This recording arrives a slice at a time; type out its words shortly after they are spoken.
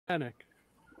Panic.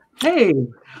 Hey,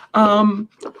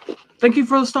 thank you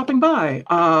for stopping by.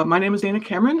 My name is Dana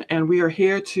Cameron, and we are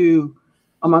here to,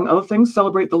 among other things,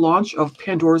 celebrate the launch of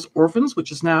Pandora's Orphans, which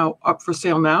is now up for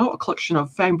sale now, a collection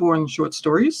of Fangborn short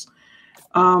stories.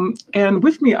 And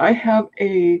with me, I have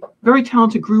a very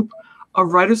talented group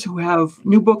of writers who have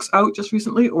new books out just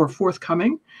recently or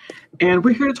forthcoming. And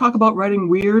we're here to talk about writing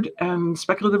weird and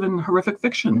speculative and horrific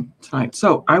fiction tonight.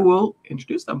 So I will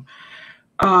introduce them.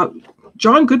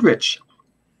 John Goodrich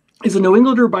is a New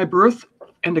Englander by birth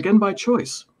and again by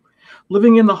choice.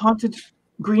 Living in the haunted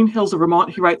green hills of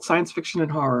Vermont, he writes science fiction and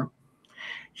horror.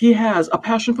 He has a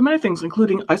passion for many things,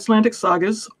 including Icelandic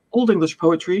sagas, Old English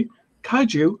poetry,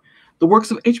 kaiju, the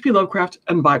works of HP Lovecraft,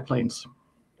 and biplanes.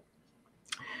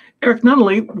 Errick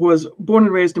Nunnally was born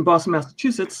and raised in Boston,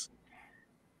 Massachusetts.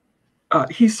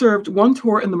 He served one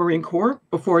tour in the Marine Corps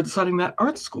before deciding that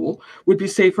art school would be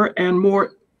safer and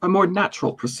a more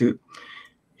natural pursuit.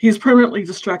 He is permanently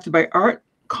distracted by art,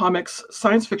 comics,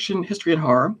 science fiction, history, and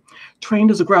horror.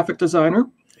 Trained as a graphic designer,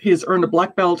 he has earned a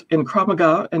black belt in Krav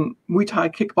Maga and Muay Thai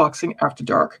kickboxing after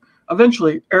dark.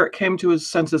 Eventually, Errick came to his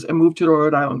senses and moved to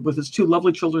Rhode Island with his 2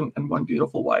 lovely children and 1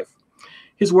 beautiful wife.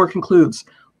 His work includes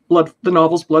the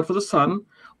novels Blood for the Sun,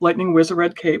 Lightning Wears a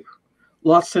Red Cape,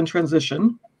 Lost in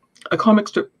Transition, a comic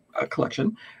strip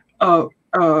collection,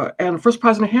 and First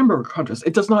Prize in a Hamburger Contest.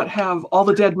 It does not have All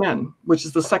the Dead Men, which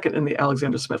is the second in the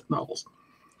Alexander Smith novels.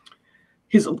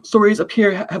 His stories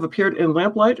have appeared in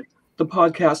Lamplight, the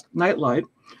podcast Nightlight,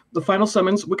 The Final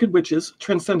Summons, Wicked Witches,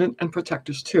 Transcendent, and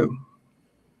Protectors 2.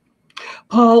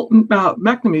 Paul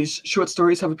McNamee's short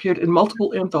stories have appeared in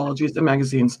multiple anthologies and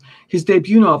magazines. His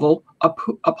debut novel, a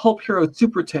pulp superhero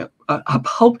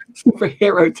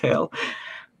tale,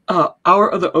 Hour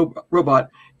of the Robot,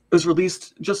 was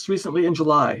released just recently in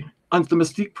July on the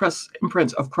Mystique Press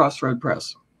imprint of Crossroad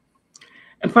Press.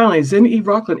 And finally, Zin E.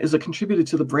 Rocklyn is a contributor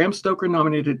to the Bram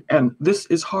Stoker-nominated and This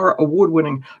Is Horror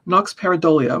award-winning Nox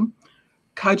Pareidolia,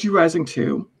 Kaiju Rising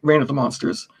 2, Reign of the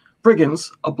Monsters,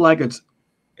 Brigands, a Blackguards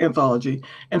anthology,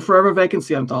 and Forever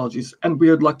Vacancy anthologies, and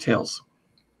Weird Luck Tales.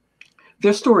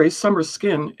 Their story, Summer's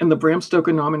Skin, in the Bram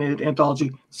Stoker-nominated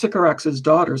anthology Sycorax's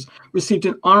Daughters, received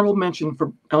an honorable mention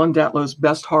for Ellen Datlow's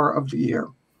Best Horror of the Year.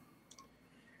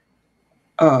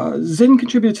 Zin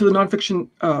contributed the nonfiction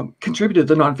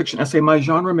essay My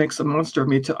Genre Makes a Monster of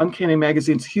Me to Uncanny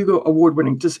Magazine's Hugo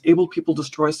Award-winning Disabled People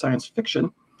Destroy Science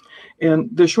Fiction,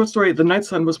 and their short story The Night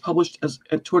Sun was published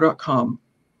at Tor.com.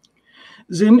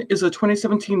 Zin is a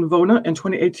 2017 VONA and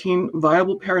 2018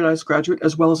 Viable Paradise graduate,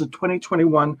 as well as a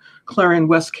 2021 Clarion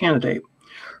West candidate.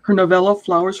 Her novella,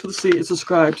 Flowers for the Sea, is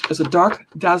described as a dark,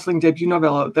 dazzling debut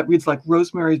novella that reads like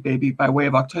Rosemary's Baby by way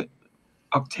of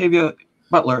Octavia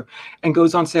Butler and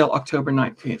goes on sale October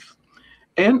 19th.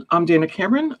 And I'm Dana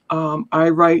Cameron. I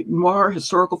write noir,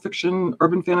 historical fiction,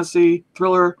 urban fantasy,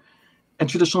 thriller, and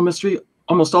traditional mystery,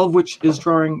 almost all of which is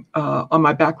drawing on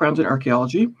my background in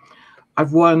archaeology.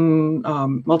 I've won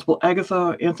multiple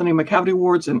Agatha, Anthony Macavity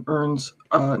Awards, and earned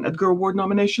an Edgar Award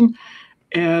nomination.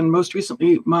 And most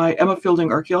recently, my Emma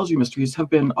Fielding archaeology mysteries have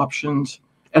been optioned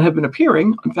and have been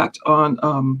appearing, in fact,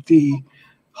 on the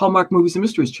Hallmark Movies and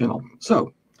Mysteries channel.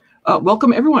 So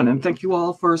welcome, everyone, and thank you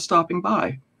all for stopping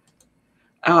by.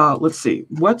 Let's see,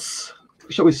 what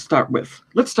shall we start with?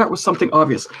 Let's start with something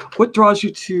obvious. What draws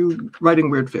you to writing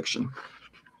weird fiction?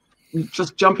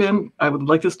 Just jump in. I would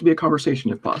like this to be a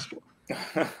conversation if possible.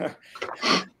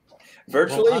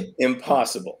 Virtually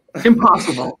impossible.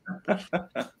 Impossible.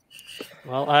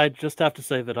 Well, I just have to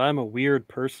say that I'm a weird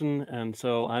person, and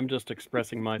so I'm just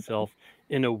expressing myself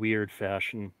in a weird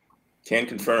fashion. Can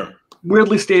confirm.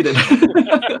 Weirdly stated.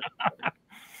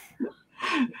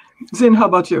 Zin, how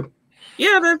about you?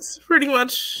 Yeah, that's pretty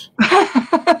much,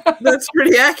 that's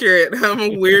pretty accurate. I'm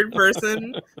a weird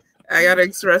person. I gotta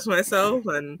express myself,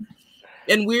 and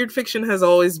weird fiction has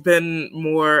always been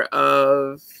more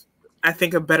of, I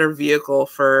think, a better vehicle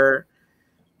for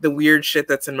the weird shit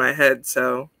that's in my head.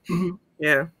 So,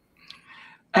 yeah.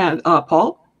 And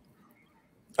Paul?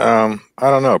 I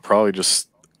don't know. Probably just,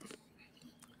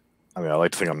 I mean, I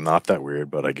like to think I'm not that weird,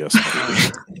 but I guess,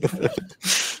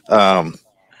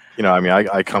 you know, I mean,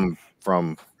 I come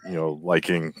from, you know,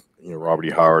 liking, you know, Robert E.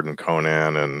 Howard and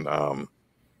Conan, and,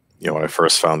 you know, when I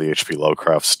first found the HP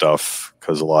Lovecraft stuff,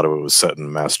 because a lot of it was set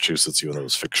in Massachusetts, even though it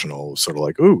was fictional, it was sort of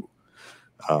like, ooh,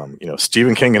 you know,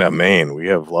 Stephen King in Maine, we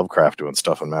have Lovecraft doing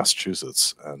stuff in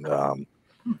Massachusetts. And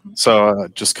so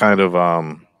just kind of,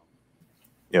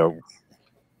 you know,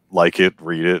 like it,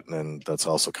 read it, and that's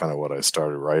also kind of what I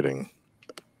started writing.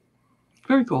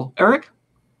 Very cool. Errick?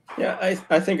 Yeah,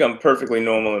 I think I'm perfectly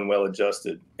normal and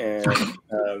well-adjusted. And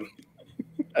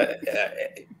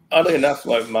oddly enough,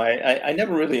 like I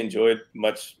never really enjoyed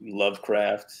much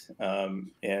Lovecraft,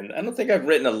 and I don't think I've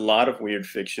written a lot of weird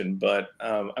fiction, but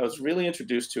I was really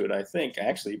introduced to it, I think,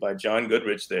 actually by John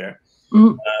Goodrich there,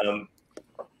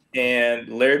 and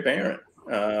Larry Barron.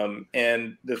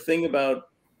 And the thing about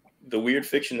the weird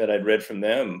fiction that I'd read from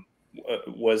them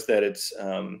was that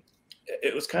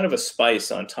it was kind of a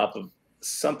spice on top of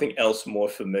something else more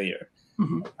familiar.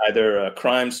 Either a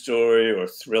crime story or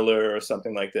thriller or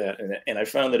something like that. And I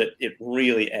found that it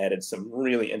really added some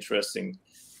really interesting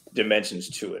dimensions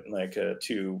to it, like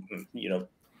to,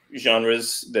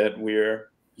 genres that we're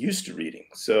used to reading,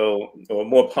 or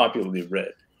more popularly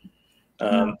read.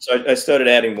 So I started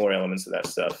adding more elements of that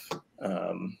stuff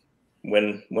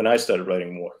when I started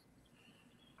writing more.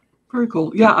 Very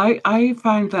cool. Yeah, I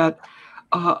find that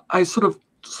I sort of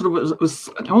was,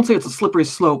 I won't say it's a slippery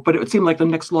slope, but it would seem like the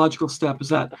next logical step is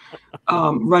that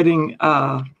writing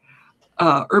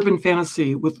urban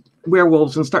fantasy with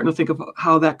werewolves and starting to think of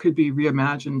how that could be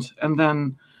reimagined. And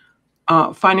then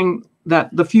finding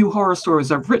that the few horror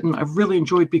stories I've written, I've really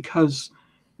enjoyed because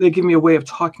they give me a way of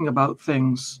talking about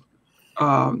things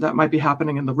that might be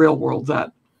happening in the real world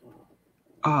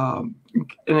and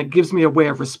it gives me a way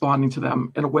of responding to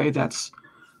them in a way that's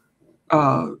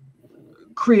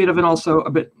creative and also a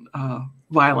bit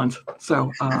violent.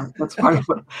 So that's part of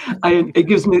what it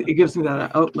gives me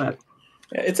that outlet.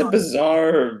 It's a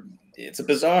bizarre,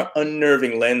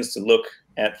 unnerving lens to look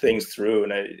at things through,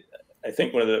 and I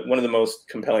think one of the most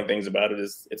compelling things about it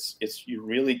is it's you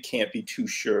really can't be too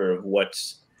sure of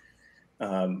what's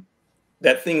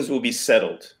that things will be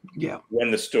settled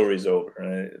when the story's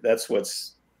over. That's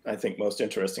what's, I think, most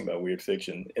interesting about weird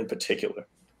fiction in particular.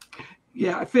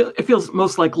 Yeah, it feels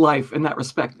most like life in that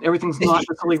respect. Everything's not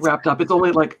necessarily wrapped up. It's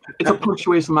only like it's a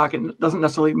punctuation mark. It doesn't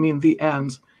necessarily mean the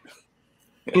end.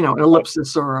 An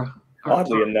ellipsis or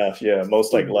oddly enough, yeah,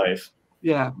 most like life.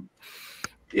 Yeah.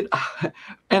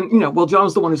 And well, John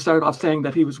was the one who started off saying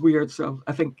that he was weird, so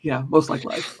I think most like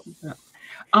life. Yeah.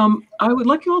 I would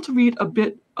like you all to read a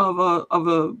bit of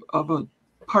a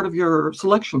part of your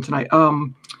selection tonight.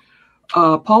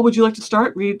 Paul, would you like to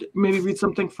start? Maybe read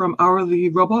something from Our the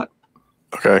Robot.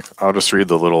 Okay, I'll just read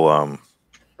the little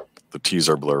the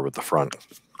teaser blurb at the front.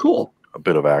 Cool. A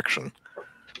bit of action.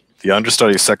 The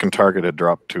understudy's second target had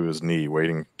dropped to his knee,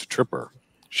 waiting to trip her.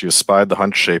 She espied the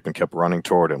hunched shape and kept running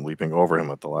toward him, leaping over him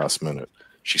at the last minute.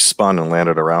 She spun and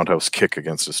landed a roundhouse kick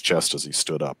against his chest as he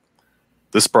stood up.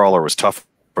 This brawler was tougher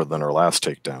than her last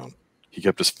takedown. He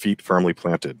kept his feet firmly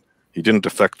planted. He didn't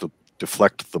deflect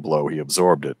the blow, he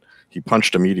absorbed it. He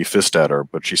punched a meaty fist at her,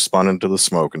 but she spun into the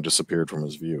smoke and disappeared from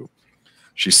his view.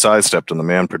 She sidestepped, and the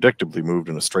man predictably moved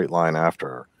in a straight line after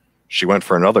her. She went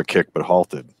for another kick, but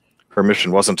halted. Her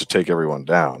mission wasn't to take everyone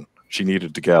down. She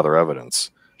needed to gather evidence.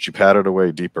 She padded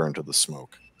away deeper into the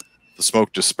smoke. The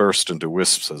smoke dispersed into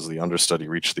wisps as the understudy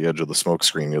reached the edge of the smoke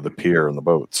screen near the pier and the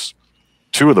boats.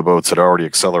 2 of the boats had already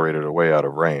accelerated away out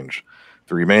of range.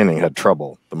 The remaining had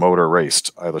trouble. The motor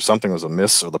raced. Either something was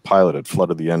amiss or the pilot had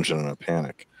flooded the engine in a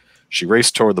panic. She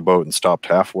raced toward the boat and stopped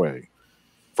halfway.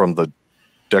 From the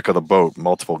deck of the boat,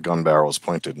 multiple gun barrels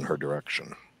pointed in her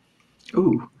direction.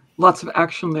 Ooh, lots of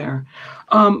action there.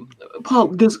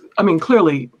 Paul,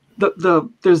 clearly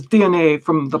there's DNA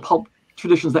from the pulp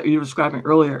traditions that you were describing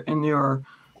earlier in your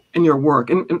work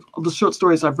and the short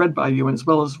stories I've read by you, and as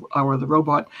well as Our the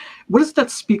Robot. What is that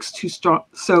speaks to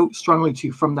so strongly to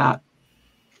you from that?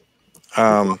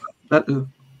 I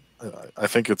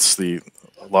think a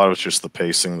lot of it's just the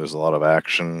pacing. There's a lot of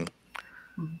action.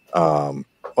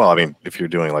 If you're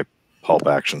doing like pulp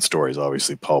action stories,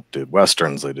 obviously pulp did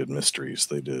westerns, they did mysteries,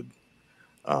 they did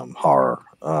horror,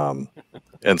 and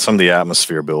some of the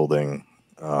atmosphere building,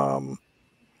 some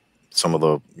of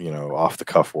the off the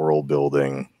cuff world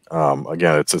building.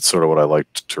 Again, it's sort of what I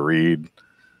liked to read,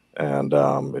 and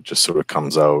it just sort of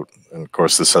comes out. And of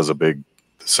course, this has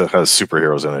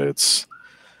superheroes in it. It's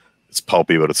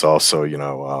pulpy, but it's also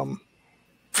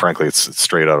frankly, it's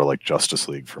straight out of like Justice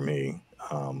League for me.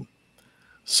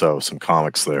 So some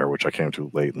comics there, which I came to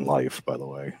late in life, by the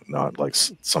way, not like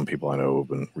some people I know who've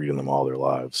been reading them all their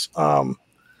lives.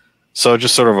 So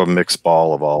just sort of a mixed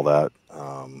ball of all that.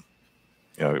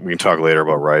 We can talk later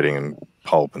about writing and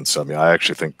pulp and stuff. I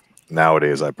actually think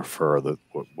nowadays I prefer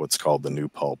what's called the new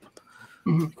pulp,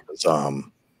 because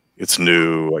it's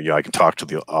new. I can talk to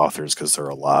the authors because they're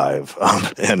alive,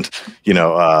 and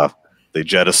they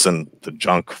jettison the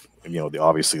junk.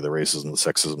 Obviously the racism, the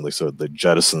sexism. They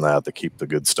jettison that. They keep the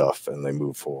good stuff, and they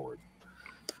move forward.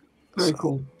 Very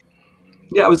cool.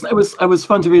 Yeah, it was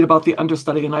fun to read about the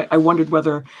understudy, and I wondered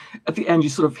whether at the end you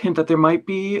sort of hint that there might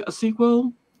be a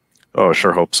sequel. Oh, I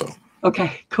sure hope so.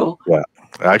 Okay, cool. Yeah.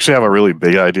 I actually have a really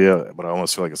big idea, but I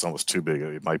almost feel like it's almost too big.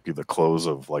 It might be the close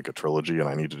of like a trilogy, and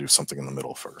I need to do something in the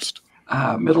middle first.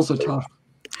 Middles are tough.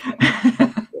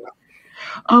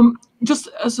 Just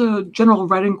as a general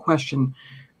writing question,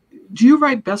 do you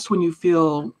write best when you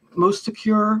feel most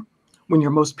secure, when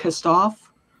you're most pissed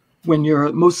off, when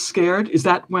you're most scared? Is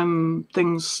that when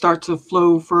things start to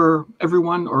flow for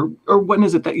everyone, or when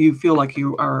is it that you feel like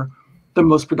you are the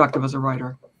most productive as a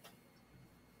writer?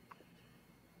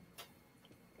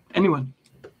 Anyone?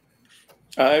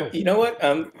 You know what?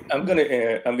 I'm gonna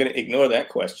ignore that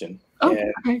question. Oh,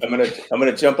 and okay. I'm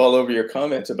gonna jump all over your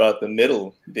comments about the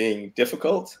middle being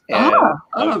difficult. And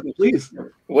Please.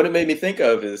 what it made me think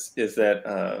of is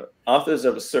that authors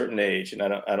of a certain age, and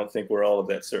I don't think we're all of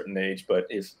that certain age, but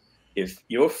if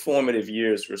your formative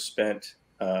years were spent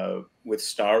with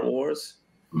Star Wars,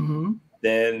 Mm-hmm.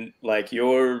 then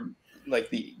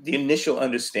the initial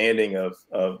understanding of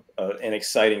an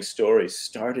exciting story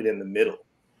started in the middle.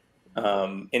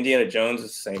 Indiana Jones is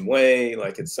the same way.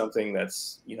 Like, it's something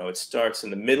that's, it starts in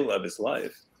the middle of his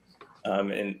life.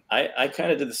 And I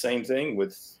kind of did the same thing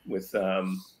with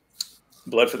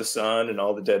Blood for the Sun and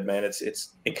All the Dead Men.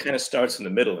 It kind of starts in the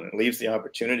middle, and it leaves the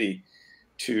opportunity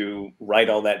to write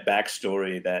all that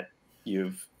backstory that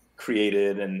you've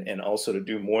created, and also to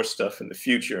do more stuff in the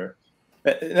future.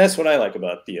 And that's what I like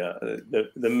about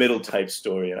the middle type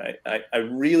story. And I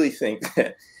really think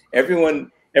that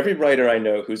every writer I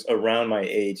know who's around my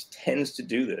age tends to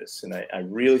do this. And I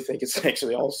really think it's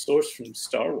actually all sourced from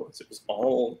Star Wars. It was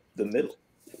all the middle.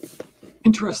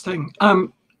 Interesting.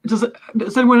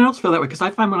 Does anyone else feel that way? Because I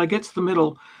find when I get to the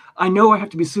middle, I know I have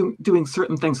to be doing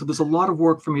certain things. So there's a lot of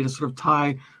work for me to sort of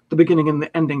tie the beginning and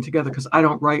the ending together, because I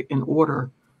don't write in order.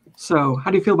 So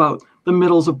how do you feel about the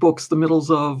middles of books, the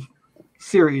middles of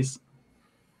series?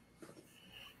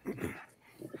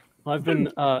 I've been.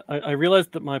 I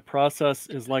realized that my process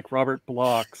is like Robert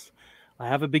Bloch's. I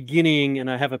have a beginning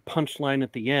and I have a punchline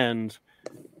at the end,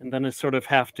 and then I sort of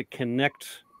have to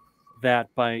connect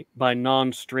that by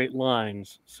non-straight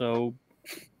lines. So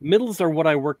middles are what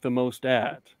I work the most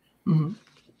at.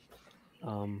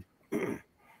 Mm-hmm.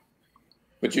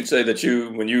 But you'd say that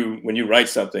when you write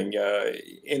something,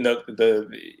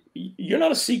 you're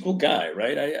not a sequel guy,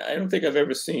 right? I don't think I've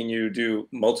ever seen you do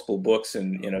multiple books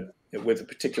with a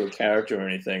particular character or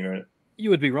anything. Or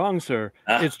you would be wrong, sir.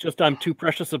 It's just I'm too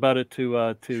precious about it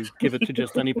to give it to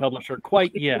just any publisher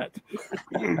quite yet.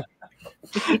 If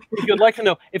you would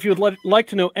like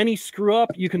to know any screw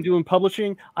up you can do in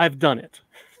publishing, I've done it.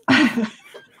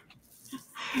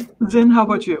 Zin, how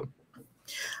about you?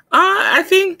 I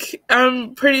think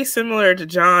I'm pretty similar to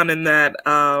John in that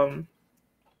I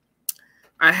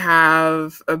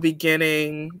have a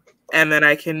beginning and then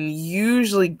I can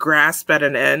usually grasp at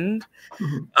an end.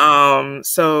 Mm-hmm.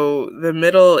 So the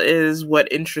middle is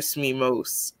what interests me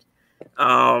most.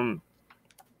 And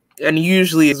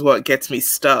usually is what gets me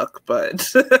stuck,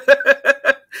 but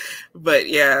but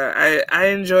yeah, I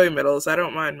enjoy middles. I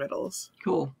don't mind middles.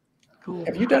 Cool.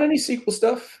 Have you done any sequel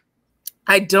stuff?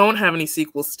 I don't have any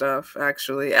sequel stuff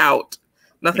actually out.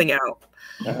 Nothing out.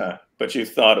 But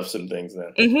you've thought of some things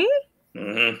then. Mm-hmm.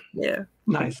 Mm-hmm. Yeah.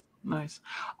 Nice.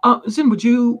 Zin, would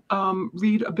you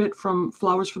read a bit from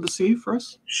Flowers for the Sea for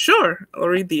us? Sure. I'll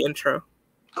read the intro.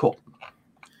 Cool.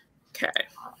 Okay.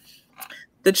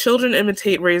 The children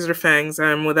imitate razor fangs.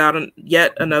 I am without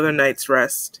yet another night's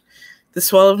rest. The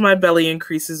swell of my belly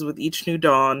increases with each new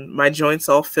dawn, my joints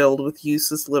all filled with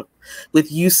useless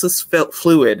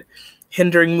fluid,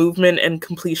 hindering movement and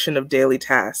completion of daily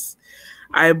tasks.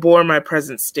 I abhor my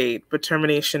present state, but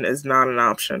termination is not an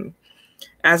option.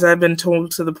 As I've been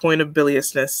told to the point of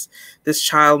biliousness, this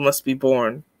child must be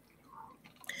born.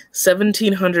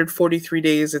 1,743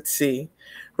 days at sea.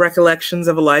 Recollections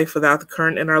of a life without the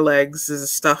current in our legs is the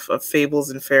stuff of fables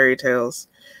and fairy tales.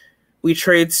 We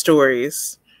trade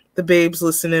stories. The babes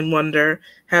listen in wonder,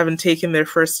 having taken their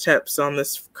first steps on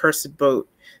this cursed boat,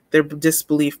 their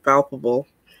disbelief palpable.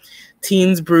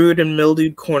 Teens brood in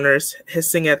mildewed corners,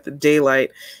 hissing at the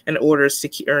daylight and orders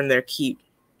to earn their keep.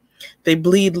 They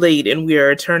bleed late, and we are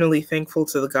eternally thankful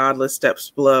to the godless depths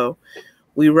below.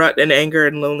 We rut in anger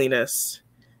and loneliness.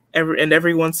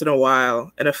 Every once in a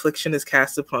while, an affliction is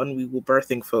cast upon we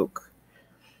birthing folk.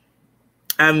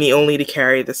 I'm the only to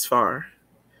carry this far.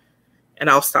 And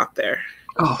I'll stop there.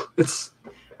 Oh, that's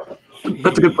a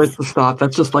good place to stop.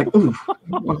 That's just like, ooh, I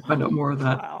want to find out more of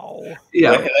that. Wow.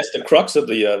 Yeah. And that's the crux of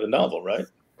the novel, right?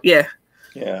 Yeah.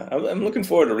 Yeah. I'm looking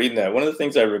forward to reading that. One of the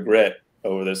things I regret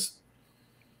over this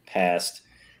past,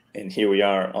 and here we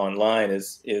are online,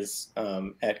 is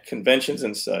at conventions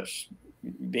and such,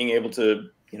 being able to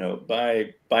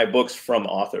buy books from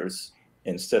authors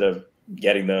instead of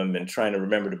getting them and trying to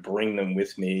remember to bring them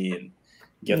with me and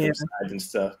get them signed and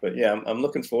stuff. But yeah, I'm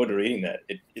looking forward to reading that.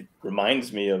 It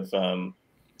reminds me of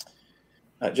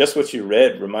just what you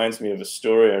read reminds me of a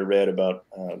story I read about.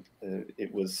 There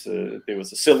was a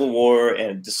civil war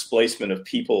and displacement of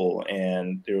people,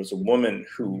 and there was a woman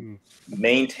who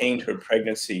maintained her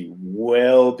pregnancy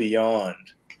well beyond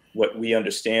what we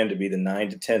understand to be the 9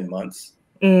 to 10 months.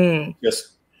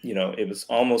 Just, it was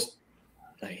almost,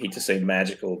 I hate to say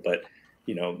magical, but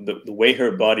the way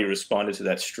her body responded to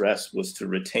that stress was to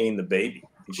retain the baby.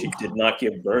 And she did not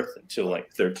give birth until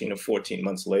like 13 or 14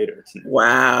 months later.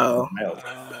 Wow.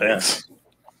 Yeah.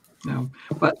 No,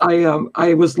 but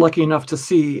I was lucky enough to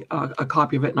see a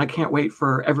copy of it, and I can't wait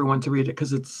for everyone to read it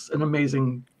because it's an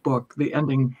amazing book. The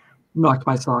ending knocked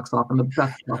my socks off in the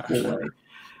best possible way.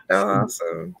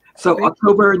 Awesome. So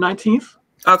October 19th?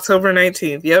 October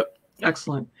 19th, yep.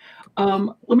 Excellent.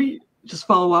 Let me just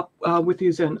follow up with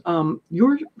you, Zen.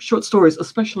 Your short stories,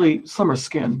 especially Summer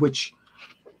Skin, which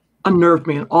unnerved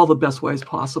me in all the best ways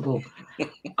possible,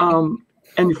 and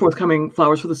your forthcoming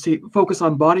Flowers for the Sea, focus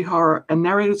on body horror and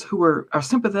narrators who are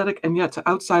sympathetic and yet to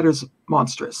outsiders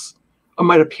monstrous, or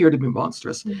might appear to be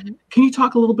monstrous. Can you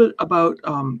talk a little bit about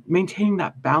maintaining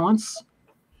that balance?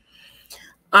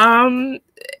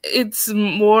 It's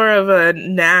more of a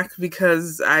knack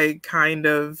because I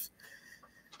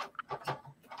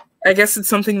guess it's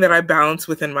something that I balance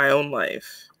within my own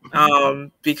life,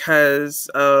 because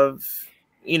of,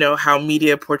 how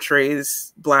media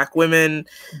portrays Black women,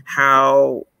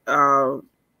 how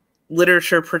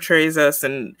literature portrays us,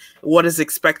 and what is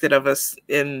expected of us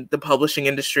in the publishing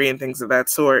industry and things of that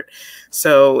sort.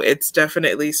 So it's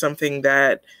definitely something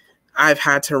that I've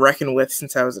had to reckon with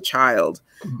since I was a child.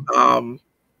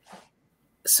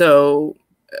 So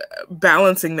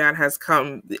balancing that has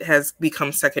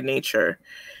become second nature,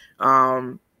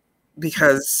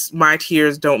 because my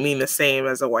tears don't mean the same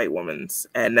as a white woman's.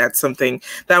 And that's something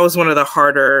that was one of the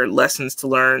harder lessons to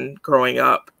learn growing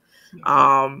up.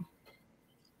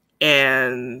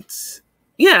 And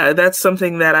yeah, that's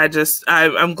something that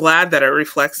I'm glad that it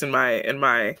reflects in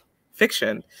my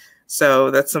fiction. So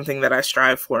that's something that I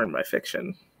strive for in my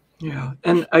fiction. Yeah,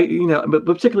 and but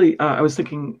particularly I was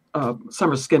thinking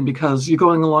Summer Skin, because you're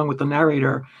going along with the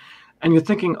narrator, and you're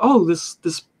thinking, oh, this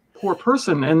poor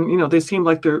person, and they seem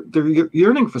like they're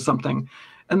yearning for something,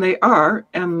 and they are,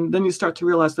 and then you start to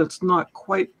realize that it's not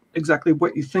quite exactly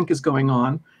what you think is going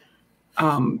on,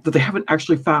 that they haven't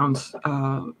actually found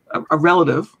a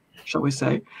relative, shall we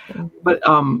say, but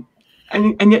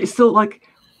and yet it's still like,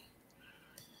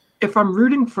 if I'm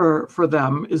rooting for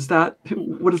them,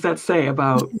 what does that say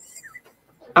about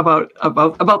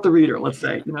the reader, let's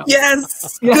say?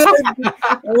 Yes. Good.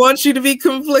 I want you to be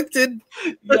conflicted.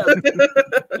 Yes.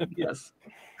 Yes.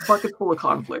 Bucket full of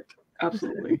conflict.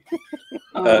 Absolutely.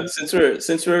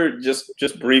 Since we're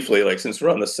just briefly, like, since we're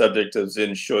on the subject of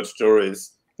Zin's short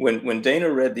stories, when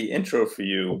Dana read the intro for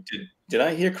you, did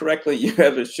I hear correctly? You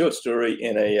have a short story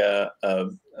in a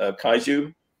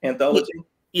kaiju anthology?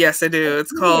 Yes, I do.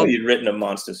 It's called. You'd written a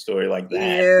monster story like that.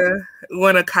 Yeah,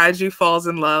 when a kaiju falls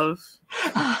in love.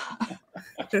 I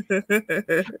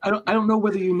don't know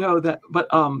whether you know that, but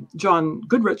John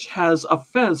Goodrich has a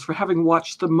fez for having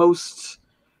watched the most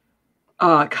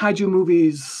kaiju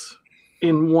movies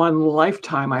in one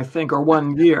lifetime, I think, or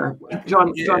 1 year.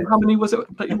 John, how many was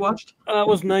it that you watched? It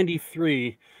was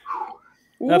 93.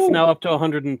 That's now up to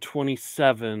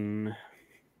 127.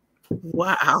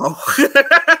 Wow.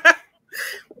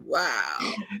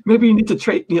 Wow. Maybe you need to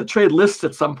trade lists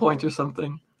at some point or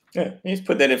something. Yeah, he's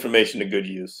put that information to good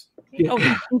use. Yeah. Oh,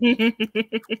 yeah.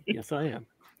 Yes, I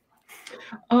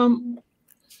am.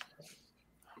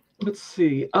 Let's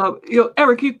see.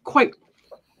 Errick, you quite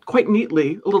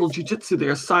neatly, a little jujitsu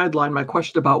there, sidelined my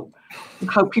question about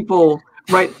how people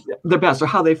write their best, or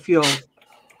how they feel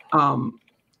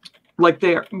like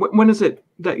they're. When is it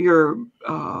that you're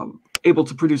able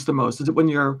to produce the most? Is it when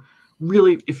you're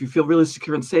if you feel really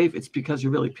secure and safe? It's because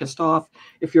you're really pissed off.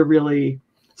 If you're really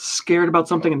scared about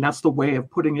something, and that's the way of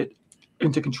putting it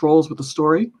into controls with the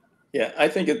story. Yeah, I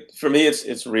think for me,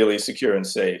 it's really secure and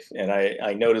safe. And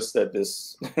I noticed that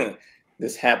this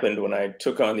this happened when I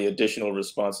took on the additional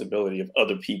responsibility of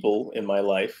other people in my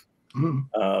life.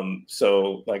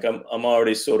 So like I'm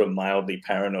already sort of mildly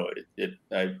paranoid.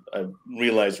 I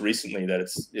realized recently that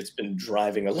it's been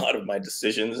driving a lot of my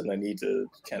decisions, and I need to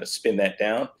kind of spin that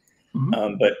down.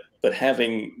 But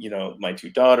having, my 2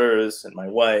 daughters and my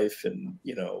wife, and,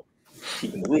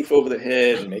 keeping the roof over the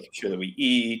head and making sure that we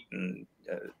eat, and,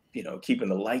 keeping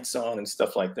the lights on and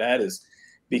stuff like that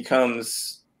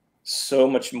becomes so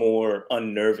much more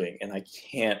unnerving, and I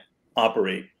can't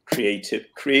operate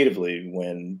creatively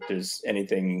when there's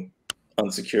anything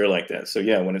unsecure like that. So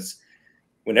yeah,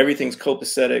 when everything's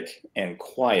copacetic and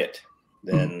quiet,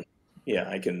 then yeah,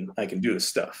 I can do this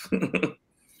stuff.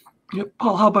 Yep.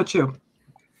 Paul, how about you?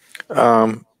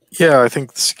 Yeah, I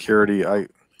think the security. I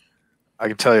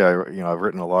can tell you, I've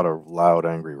written a lot of loud,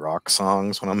 angry rock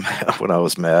songs when when I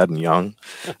was mad and young.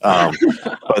 But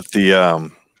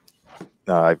the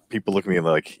people look at me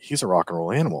like, he's a rock and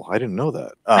roll animal. I didn't know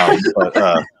that.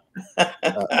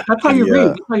 That's how you read.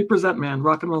 That's how you present, man.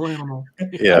 Rock and roll animal.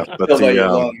 Yeah, but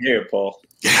long hair, Paul.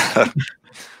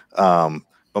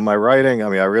 But my writing, I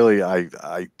mean,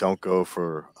 I don't go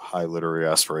for high literary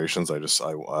aspirations.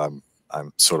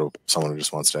 I'm sort of someone who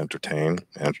just wants to entertain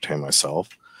myself.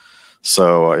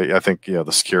 So I think,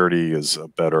 the security is a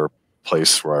better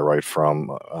place where I write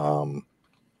from.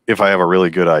 If I have a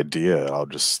really good idea, I'll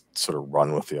just sort of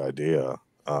run with the idea.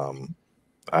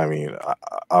 I mean,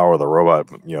 Hour of the Robot,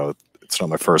 it's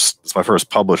my first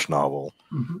published novel.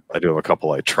 Mm-hmm. I do have a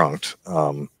couple I trunked.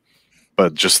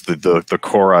 But just the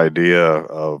core idea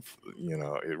of,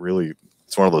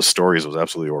 it's one of those stories that was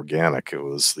absolutely organic. It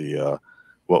was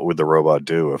what would the robot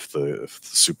do if the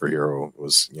superhero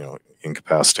was,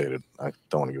 incapacitated? I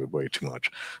don't want to give away too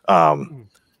much. And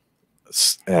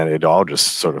it all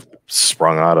just sort of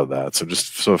sprung out of that. So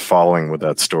just sort of following with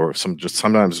that story.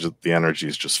 Sometimes the energy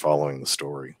is just following the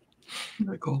story.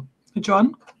 Very cool. Hey,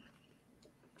 John?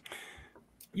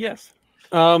 Yes.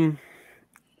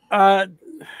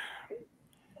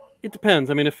 It depends.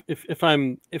 I mean, if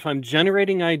I'm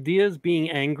generating ideas, being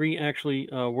angry actually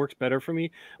works better for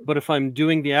me. But if I'm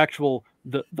doing the actual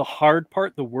the hard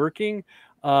part, the working,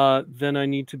 then I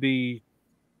need to be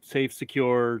safe,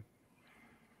 secure,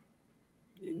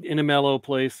 in a mellow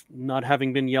place, not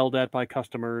having been yelled at by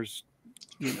customers,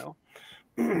 and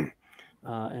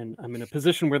I'm in a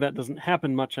position where that doesn't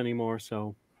happen much anymore.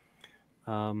 So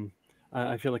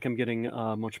I feel like I'm getting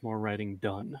much more writing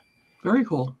done. Very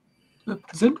cool.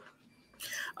 Zim?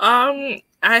 I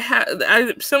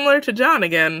similar to John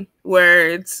again, where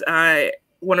it's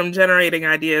when I'm generating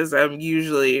ideas, I'm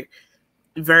usually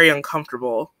very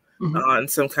uncomfortable in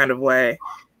some kind of way.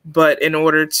 But in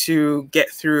order to get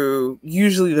through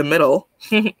usually the middle,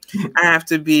 I have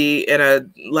to be in a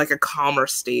calmer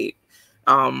state.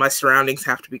 My surroundings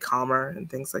have to be calmer and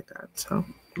things like that. So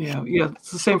yeah,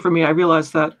 it's the same for me. I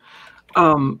realized that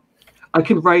I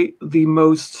can write the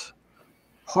most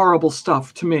horrible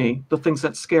stuff to me, the things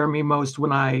that scare me most,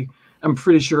 when I am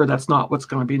pretty sure that's not what's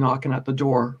going to be knocking at the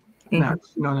door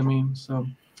next. You know what I mean? So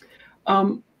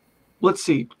let's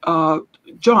see.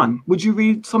 John, would you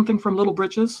read something from Little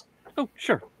Britches? Oh,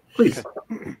 sure. Please.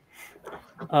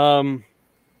 Okay.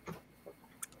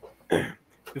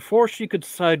 Before she could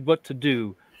decide what to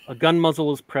do, a gun muzzle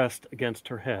was pressed against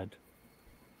her head.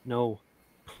 No,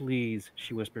 please,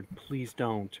 she whispered, please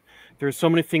don't. There are so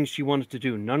many things she wanted to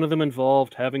do, none of them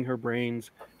involved having her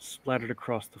brains splattered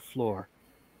across the floor.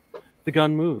 The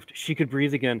gun moved. She could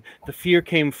breathe again. The fear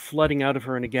came flooding out of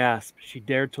her in a gasp. She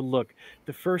dared to look.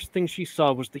 The first thing she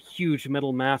saw was the huge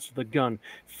metal mass of the gun.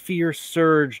 Fear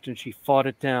surged and she fought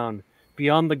it down.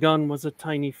 Beyond the gun was a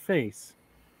tiny face.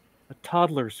 A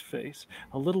toddler's face.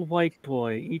 A little white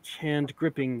boy, each hand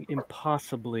gripping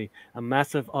impossibly a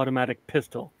massive automatic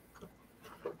pistol.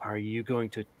 Are you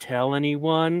going to tell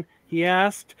anyone? He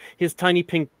asked. His tiny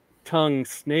pink tongue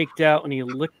snaked out and he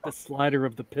licked the slider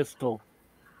of the pistol.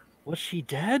 Was she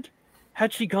dead?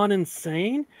 Had she gone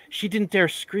insane? She didn't dare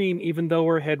scream even though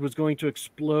her head was going to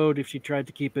explode if she tried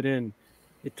to keep it in.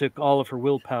 It took all of her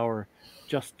willpower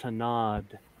just to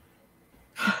nod.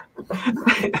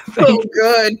 So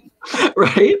good.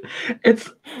 Right?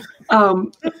 It's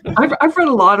I've read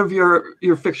a lot of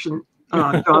your fiction,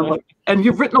 John, and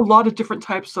you've written a lot of different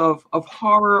types of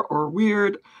horror or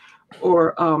weird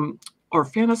or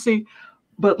fantasy.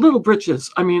 But Little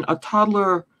Britches, I mean, a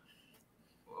toddler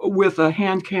with a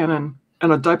hand cannon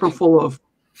and a diaper full of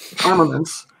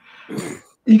armaments.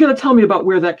 You got to tell me about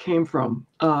where that came from,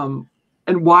 and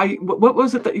why. What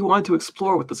was it that you wanted to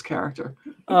explore with this character?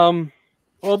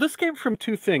 Well, this came from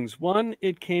two things. One,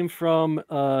 it came from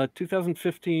a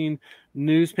 2015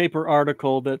 newspaper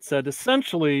article that said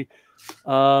essentially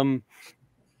a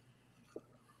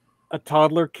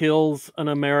toddler shoots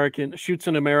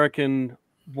an American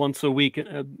once a week,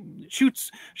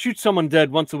 shoots someone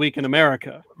dead once a week in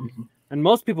America. And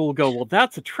most people will go, well,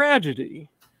 that's a tragedy.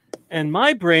 And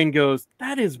my brain goes,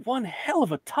 that is one hell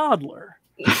of a toddler.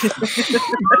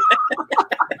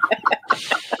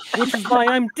 Which is why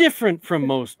I'm different from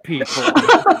most people.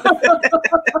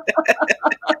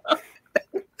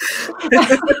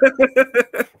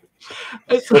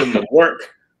 Put him to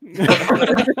work.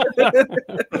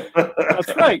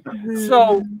 right.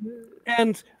 So,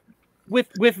 and with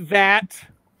that,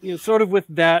 you know, sort of with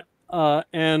that,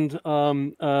 and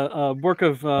work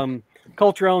of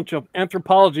cultural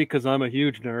anthropology, because I'm a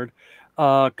huge nerd,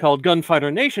 called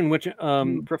Gunfighter Nation, which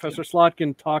Professor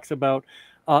Slotkin talks about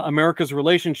America's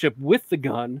relationship with the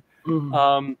gun.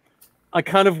 I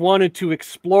kind of wanted to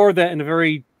explore that in a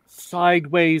very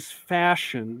sideways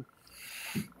fashion.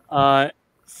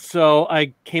 So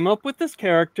I came up with this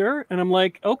character, and I'm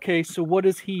like, okay, so what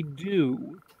does he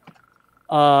do?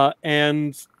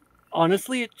 And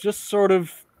honestly, it just sort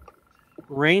of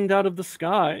rained out of the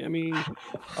sky. I mean,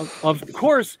 of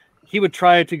course, he would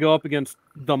try to go up against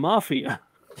the mafia.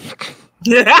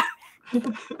 Yeah.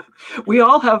 We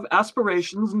all have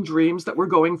aspirations and dreams that we're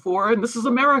going for, and this is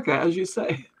America, as you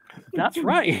say. That's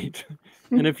right.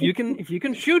 And if you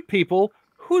can shoot people,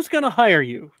 who's going to hire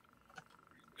you?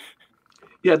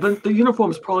 Yeah, the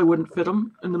uniforms probably wouldn't fit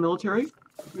them in the military.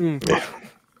 And but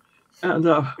You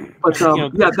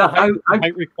know, yeah, that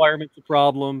height requirement's a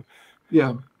problem.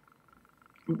 yeah.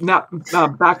 Not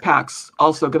backpacks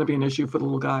also going to be an issue for the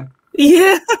little guy.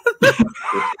 Yeah.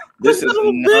 This is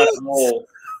not a hole.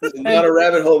 This is not a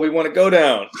rabbit hole we want to go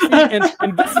down. And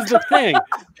this is the thing.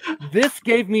 This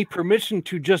gave me permission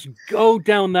to just go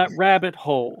down that rabbit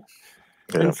hole.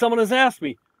 Yeah. And someone has asked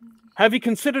me, have you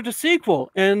considered a sequel?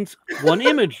 And one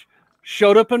image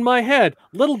showed up in my head.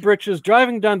 Little Britches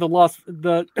driving down the Las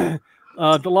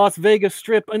Vegas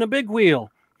Strip in a big wheel.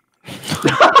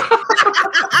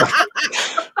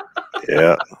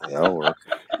 Yeah, that'll work.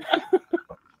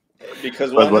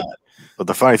 Because why not? But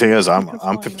the funny thing is, I'm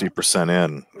 50%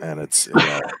 in, and it's,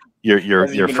 you know,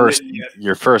 your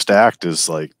first act is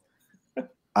like,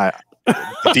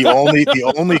 the only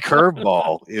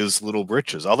curveball is Little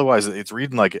Britches. Otherwise, it's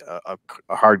reading like a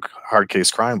hard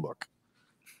case crime book.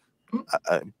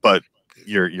 But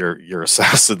your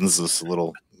assassin's this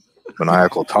little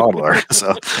maniacal toddler,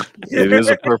 so it is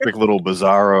a perfect little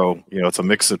bizarro. You know, it's a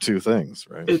mix of two things,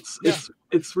 right?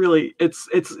 It's really it's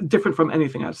different from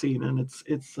anything I've seen, and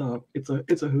it's a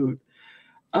hoot.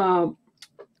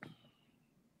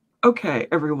 Okay,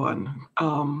 everyone.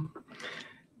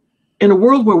 In a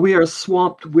world where we are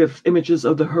swamped with images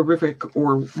of the horrific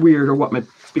or weird, or what might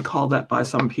be called that by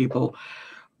some people,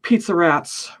 pizza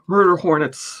rats, murder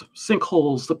hornets,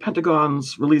 sinkholes, the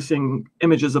Pentagon's releasing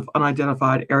images of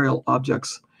unidentified aerial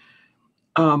objects,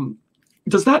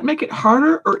 does that make it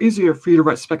harder or easier for you to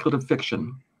write speculative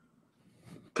fiction?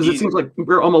 Because it seems like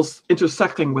we're almost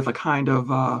intersecting with a kind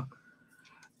of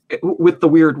with the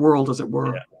weird world, as it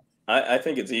were. Yeah. I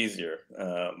think it's easier.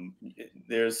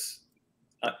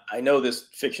 I know there's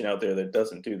fiction out there that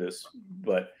doesn't do this,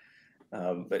 but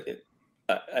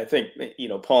I think, you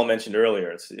know, Paul mentioned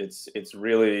earlier, it's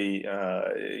really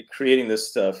creating this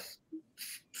stuff,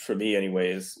 for me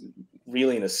anyway, is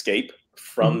really an escape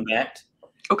from that.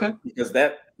 Okay. Because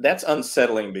that's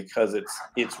unsettling because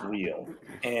it's real.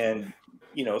 And,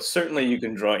 you know, certainly you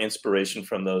can draw inspiration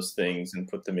from those things and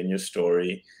put them in your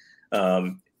story.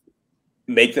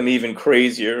 Make them even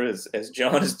crazier, as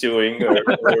John is doing,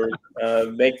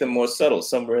 or make them more subtle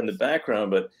somewhere in the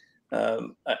background. But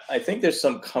I think there's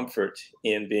some comfort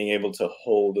in being able to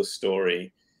hold a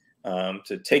story,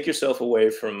 to take yourself away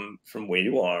from where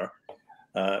you are,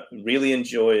 really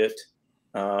enjoy it,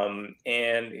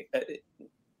 and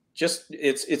just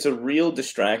it's a real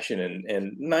distraction.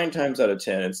 And 9 times out of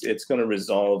 10, it's going to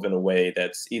resolve in a way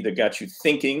that's either got you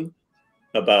thinking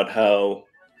about how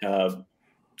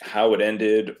it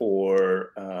ended,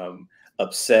 or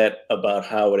upset about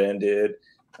how it ended,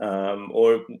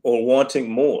 or wanting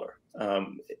more.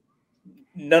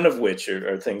 None of which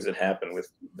are things that happen with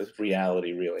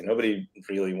reality, really. Nobody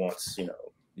really wants, you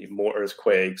know, more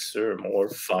earthquakes or more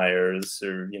fires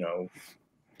or, you know,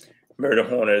 murder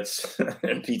hornets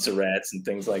and pizza rats and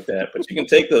things like that. But you can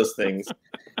take those things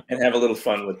and have a little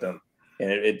fun with them,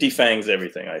 and it defangs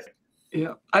everything, I think.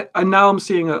 Yeah, I now I'm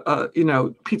seeing a you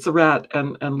know, Pizza Rat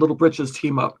and Little Britches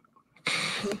team up.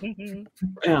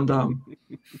 And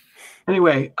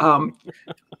anyway,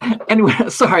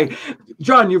 sorry,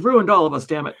 John, you've ruined all of us.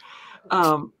 Damn it.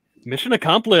 Mission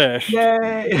accomplished.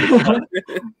 Yay.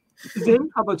 Zin,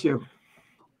 how about you?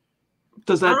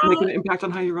 Does that make an impact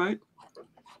on how you write?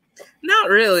 Not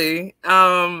really.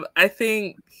 I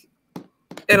think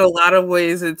in a lot of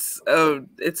ways it's a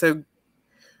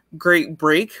great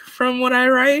break from what I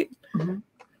write.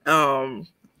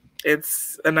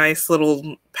 It's a nice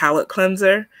little palate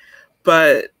cleanser,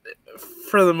 but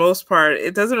for the most part,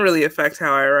 it doesn't really affect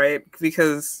how I write,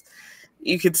 because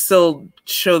you could still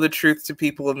show the truth to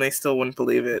people and they still wouldn't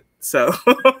believe it. So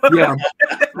yeah.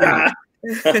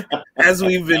 as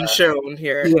we've been shown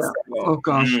here. Yeah. So, Oh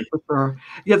gosh, for sure.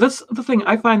 Yeah, that's the thing.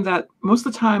 I find that most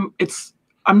of the time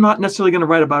I'm not necessarily going to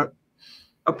write about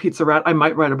a pizza rat. I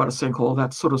might write about a sinkhole.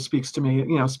 That sort of speaks to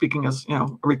me, speaking as, a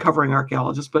recovering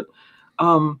archaeologist. But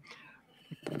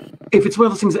if it's one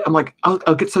of those things that I'm like,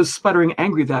 I'll get so sputtering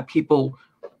angry that people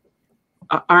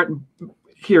aren't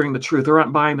hearing the truth or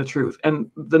aren't buying the truth.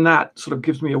 And then that sort of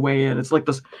gives me a way in. It's like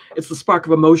this, it's the spark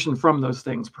of emotion from those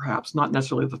things, perhaps, not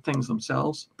necessarily the things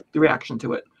themselves. The reaction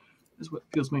to it is what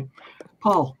fuels me.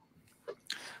 Paul.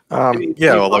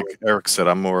 Yeah, well, like Errick said,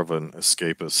 I'm more of an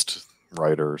escapist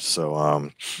writer. So,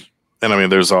 and I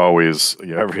mean, there's always,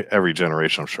 every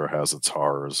generation, I'm sure, has its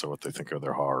horrors or what they think are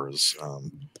their horrors.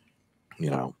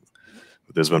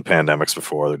 There's been pandemics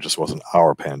before. There just wasn't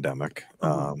our pandemic.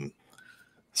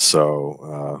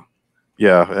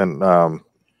 Yeah, and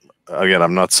again,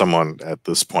 I'm not someone at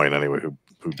this point anyway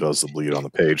who does the bleed on the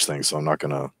page thing, so I'm not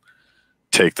going to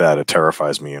take that. It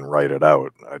terrifies me and write it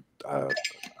out. I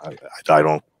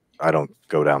don't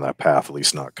go down that path, at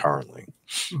least not currently.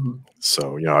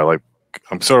 So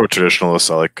I'm sort of a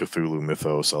traditionalist. I like Cthulhu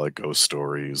mythos. I like ghost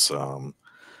stories.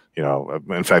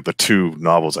 In fact, the two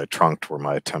novels I trunked were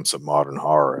my attempts at modern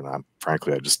horror, and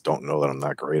frankly, I just don't know that I'm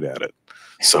that great at it.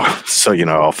 So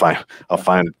I'll find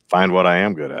what I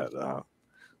am good at.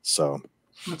 So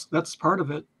that's part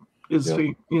of it.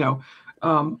 When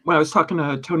I was talking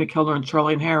to Tony Kellner and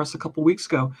Charlene Harris a couple weeks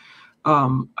ago,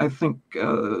 I think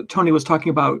Tony was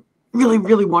talking about really,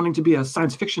 really wanting to be a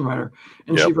science fiction writer,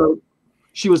 and she wrote.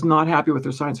 She was not happy with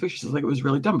her science fiction. She was like, it was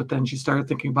really dumb. But then she started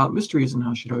thinking about mysteries and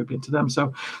how she'd always been into them.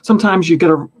 So sometimes you got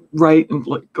to write and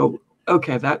go,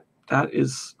 okay, that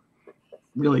is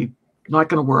really not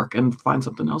going to work, and find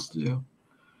something else to do.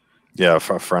 Yeah, a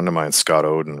friend of mine, Scott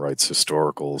Oden, writes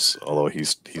historicals, although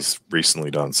he's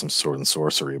recently done some sword and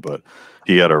sorcery, but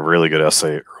he had a really good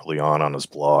essay early on his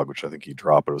blog, which I think he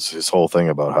dropped. It was his whole thing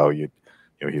about how he'd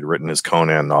written his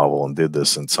Conan novel and did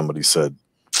this, and somebody said,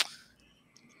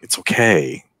 it's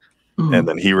okay. And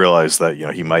then he realized that,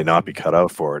 he might not be cut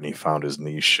out for it, and he found his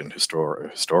niche in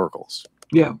historicals.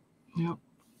 Yeah.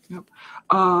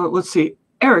 Let's see.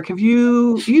 Errick,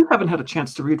 you haven't had a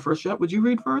chance to read first yet. Would you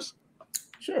read first?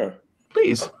 Sure.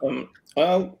 Please.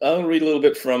 I'll read a little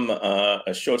bit from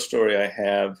a short story I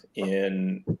have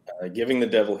in Giving the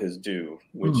Devil His Due,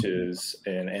 which is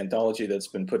an anthology that's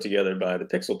been put together by the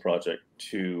Pixel Project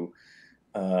to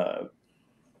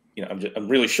I'm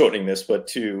really shortening this, but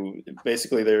to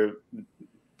basically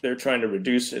they're trying to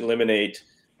eliminate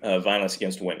violence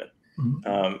against women.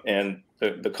 And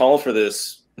the call for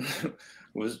this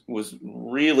was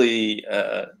really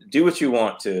do what you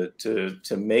want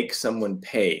to make someone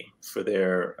pay for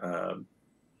their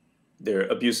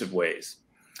abusive ways.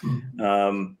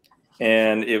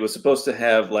 And it was supposed to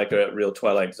have like a real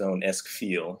Twilight Zone-esque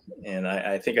feel. And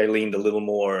I think I leaned a little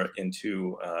more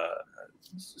into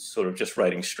sort of just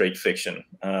writing straight fiction.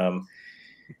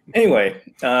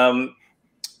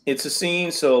 It's a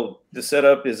scene. So the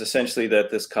setup is essentially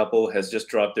that this couple has just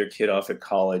dropped their kid off at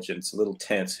college, and it's a little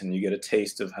tense, and you get a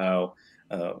taste of how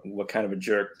what kind of a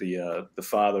jerk the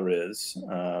father is,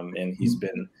 and he's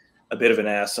been a bit of an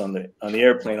ass on the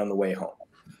airplane on the way home,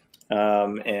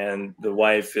 and the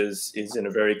wife is in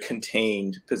a very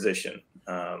contained position,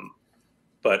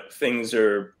 but things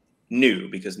are new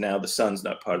because now the son's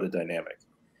not part of the dynamic.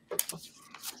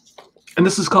 And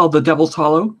this is called The Devil's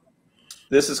Hollow?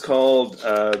 This is called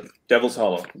Devil's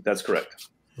Hollow. That's correct.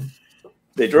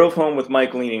 They drove home with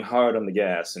Mike leaning hard on the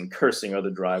gas and cursing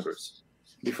other drivers.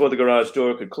 Before the garage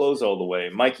door could close all the way,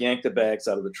 Mike yanked the bags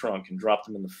out of the trunk and dropped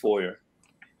them in the foyer.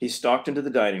 He stalked into the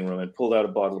dining room and pulled out a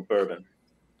bottle of bourbon.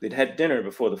 They'd had dinner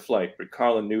before the flight, but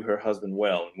Carla knew her husband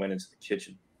well and went into the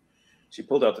kitchen. She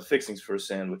pulled out the fixings for a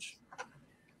sandwich.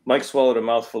 Mike swallowed a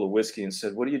mouthful of whiskey and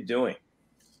said, "What are you doing?"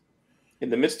 In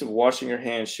the midst of washing her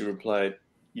hands, she replied,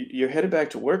 "You're headed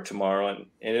back to work tomorrow,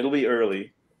 and it'll be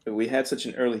early. But we had such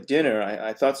an early dinner.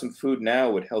 I thought some food now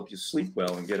would help you sleep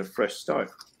well and get a fresh start."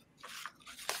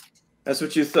 "That's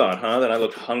what you thought, huh? That I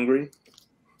looked hungry?"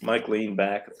 Mike leaned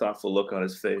back, a thoughtful look on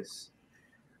his face.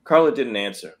 Carla didn't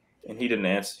answer, and he didn't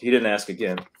ask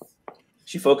again.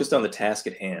 She focused on the task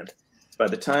at hand. By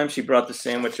the time she brought the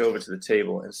sandwich over to the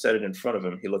table and set it in front of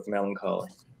him, he looked melancholy.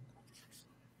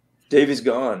 "Davy's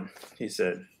gone," he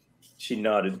said. She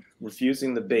nodded,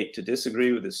 refusing the bait to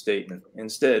disagree with his statement.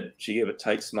 Instead, she gave a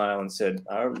tight smile and said,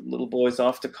 "Our little boy's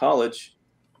off to college."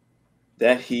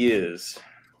 "That he is."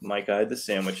 Mike eyed the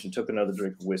sandwich and took another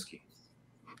drink of whiskey.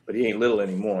 "But he ain't little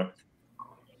anymore."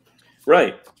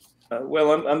 "Right.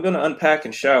 Well, I'm going to unpack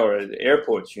and shower at the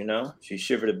airports, you know." She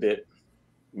shivered a bit.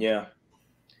 "Yeah."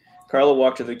 Carla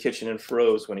walked to the kitchen and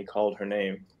froze when he called her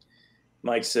name.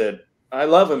 Mike said, I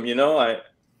love him, you know,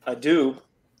 I do.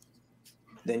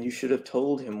 Then you should have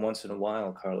told him once in a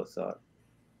while, Carla thought.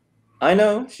 I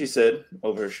know, she said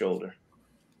over her shoulder.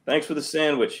 Thanks for the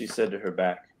sandwich, he said to her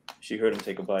back. She heard him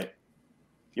take a bite.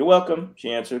 You're welcome,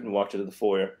 she answered and walked into the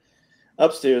foyer.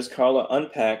 Upstairs, Carla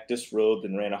unpacked, disrobed,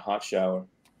 and ran a hot shower.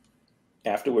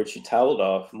 Afterwards, she toweled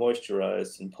off,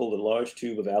 moisturized, and pulled a large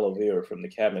tube of aloe vera from the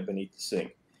cabinet beneath the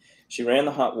sink. She ran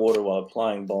the hot water while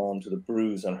applying balm to the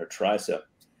bruise on her tricep.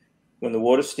 When the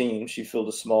water steamed, she filled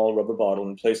a small rubber bottle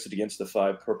and placed it against the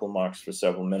 5 purple marks for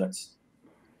several minutes.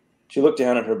 She looked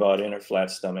down at her body and her flat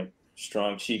stomach,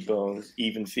 strong cheekbones,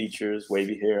 even features,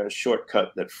 wavy hair, and a short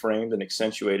cut that framed and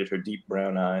accentuated her deep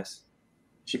brown eyes.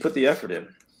 She put the effort in.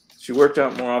 She worked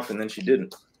out more often than she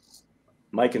didn't.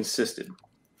 Mike insisted.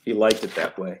 He liked it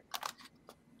that way.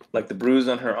 Like the bruise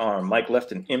on her arm, Mike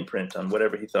left an imprint on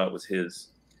whatever he thought was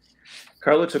his.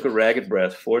 Carla took a ragged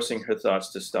breath, forcing her thoughts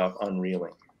to stop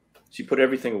unreeling. She put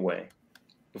everything away.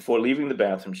 Before leaving the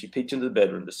bathroom, she peeked into the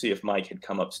bedroom to see if Mike had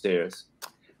come upstairs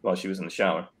while she was in the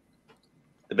shower.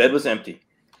 The bed was empty.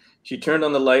 She turned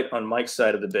on the light on Mike's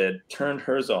side of the bed, turned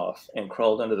hers off, and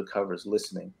crawled under the covers,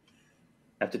 listening.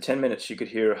 After 10 minutes, she could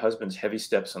hear her husband's heavy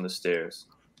steps on the stairs.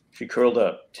 She curled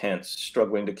up, tense,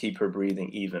 struggling to keep her breathing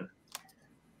even.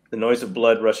 The noise of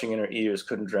blood rushing in her ears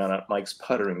couldn't drown out Mike's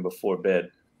puttering before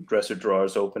bed. Dresser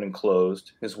drawers open and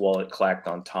closed, his wallet clacked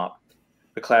on top.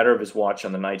 The clatter of his watch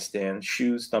on the nightstand,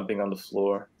 shoes thumping on the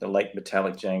floor, the light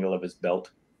metallic jangle of his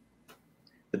belt.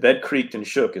 The bed creaked and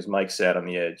shook as Mike sat on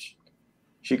the edge.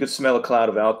 She could smell a cloud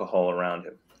of alcohol around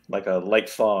him, like a light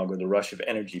fog or the rush of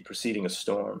energy preceding a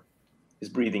storm. His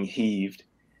breathing heaved.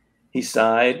 He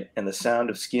sighed, and the sound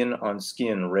of skin on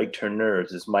skin raked her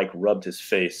nerves as Mike rubbed his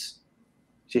face.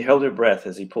 She held her breath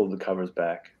as he pulled the covers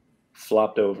back,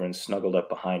 flopped over and snuggled up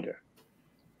behind her.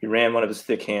 He ran one of his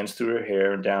thick hands through her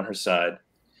hair and down her side.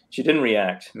 She didn't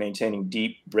react, maintaining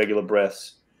deep, regular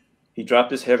breaths. He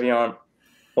dropped his heavy arm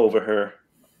over her,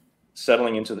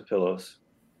 settling into the pillows.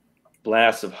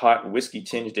 Blasts of hot,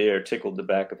 whiskey-tinged air tickled the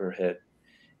back of her head.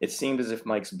 It seemed as if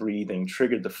Mike's breathing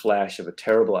triggered the flash of a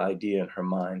terrible idea in her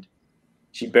mind.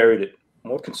 She buried it,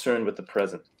 more concerned with the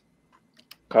present.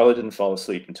 Carla didn't fall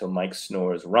asleep until Mike's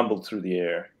snores rumbled through the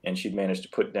air, and she'd managed to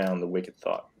put down the wicked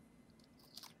thought.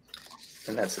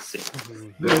 And that's the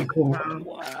scene. Very cool.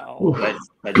 Wow.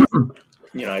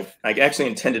 I actually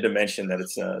intended to mention that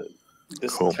it's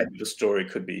this Cool. type of a story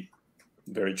could be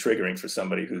very triggering for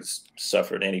somebody who's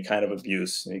suffered any kind of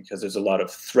abuse, because there's a lot of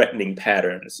threatening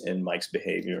patterns in Mike's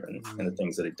behavior and the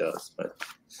things that he does. But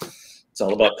it's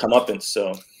all about comeuppance.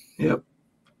 So. Yep.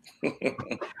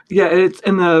 Yeah, it's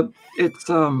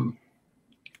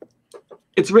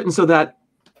written so that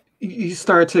you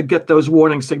start to get those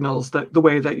warning signals, that the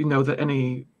way that you know that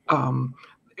any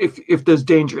if there's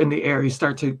danger in the air, you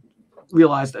start to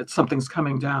realize that something's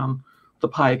coming down the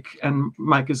pike and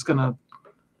Mike is gonna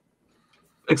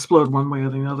explode one way or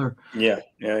the other. Yeah.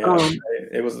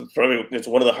 It's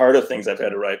one of the harder things I've had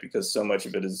to write, because so much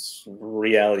of it is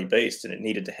reality based and it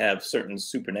needed to have certain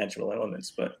supernatural elements,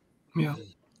 but yeah,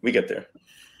 we get there.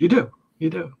 You do.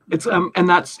 It's and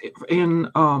that's in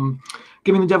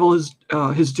Giving the Devil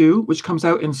His Due, which comes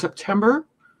out in September.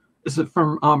 Is it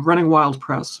from Running Wild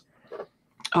Press?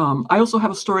 I also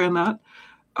have a story on that.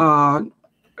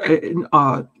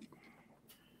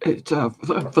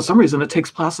 For some reason, it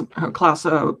takes place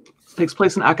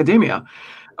in academia,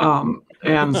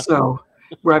 and so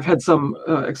where I've had some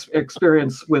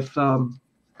experience with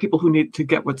people who need to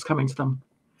get what's coming to them.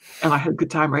 And I had a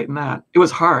good time writing that. It was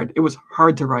hard. It was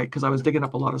hard to write because I was digging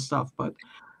up a lot of stuff, but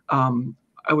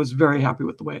I was very happy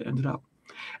with the way it ended up.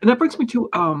 And that brings me to,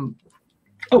 I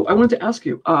wanted to ask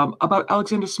you about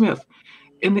Alexander Smith.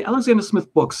 In the Alexander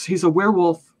Smith books, he's a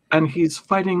werewolf and he's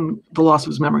fighting the loss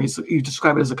of his memories. You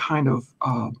describe it as a kind of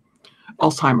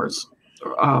Alzheimer's.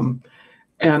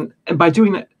 And by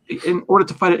doing that, in order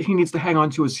to fight it, he needs to hang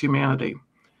on to his humanity.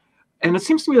 And it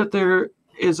seems to me that there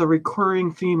is a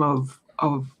recurring theme of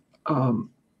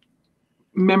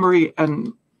memory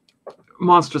and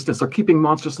monstrousness, or keeping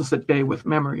monstrousness at bay with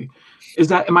memory.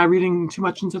 Am I reading too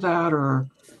much into that, or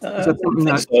is that something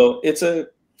that? So it's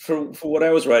for what I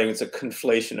was writing, it's a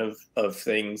conflation of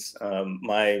things.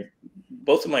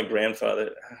 Both of my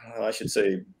grandfather, I should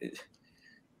say.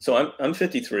 So I'm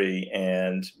 53,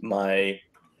 and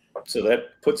so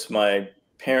that puts my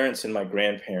parents and my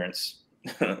grandparents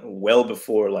well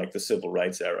before like the civil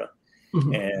rights era.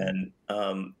 Mm-hmm. And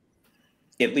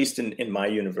at least in my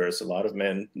universe, a lot of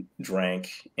men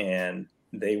drank, and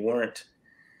they weren't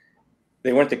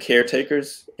the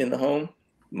caretakers in the home.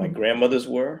 My grandmothers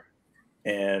were,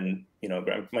 and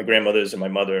my grandmothers and my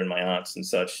mother and my aunts and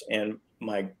such, and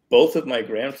both of my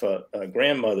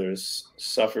grandmothers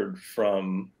suffered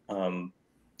from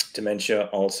dementia,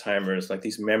 Alzheimer's, like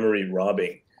these memory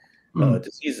robbing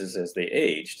diseases as they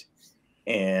aged.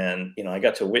 And I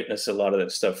got to witness a lot of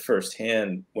that stuff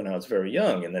firsthand when I was very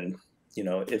young, and then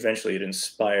eventually it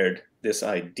inspired this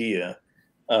idea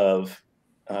of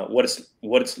what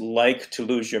it's like to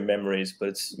lose your memories, but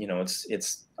it's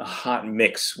a hot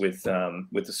mix with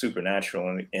the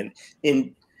supernatural. And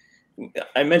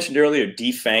I mentioned earlier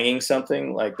defanging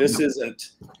something like this.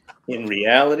 Isn't in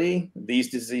reality these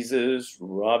diseases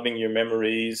robbing your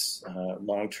memories,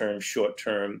 long-term,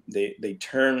 short-term. They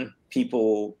turn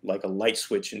people like a light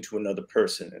switch into another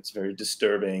person. It's very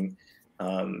disturbing.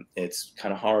 It's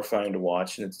kind of horrifying to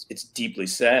watch, and it's deeply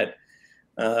sad.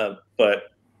 But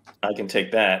I can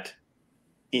take that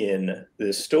in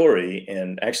this story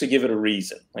and actually give it a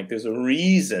reason. Like there's a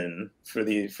reason for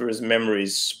his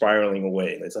memories spiraling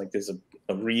away. It's like there's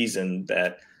a reason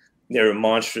that there are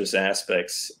monstrous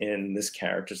aspects in this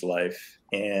character's life.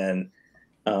 And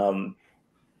I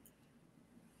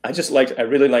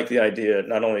really like the idea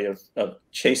not only of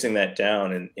chasing that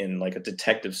down in like a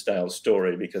detective style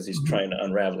story because he's trying to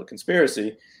unravel a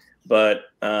conspiracy, but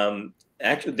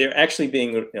there actually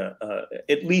being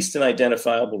at least an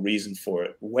identifiable reason for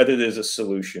it, whether there's a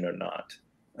solution or not.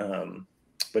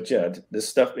 But yeah, this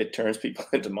stuff, it turns people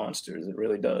into monsters. It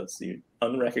really does. You're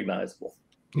unrecognizable.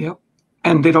 Yep.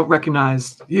 And they don't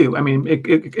recognize you. I mean,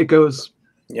 it goes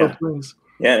both ways.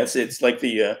 Yeah, it's like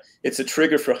it's a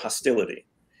trigger for hostility.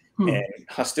 And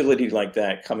hostility like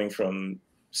that coming from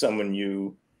someone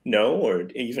you know, or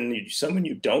even someone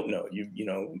you don't know.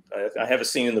 I have a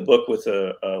scene in the book with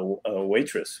a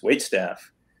waitstaff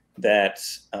that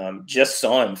just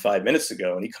saw him 5 minutes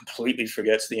ago, and he completely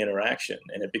forgets the interaction,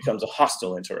 and it becomes a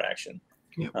hostile interaction,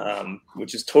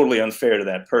 which is totally unfair to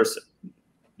that person.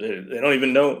 They don't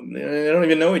even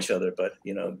know each other, but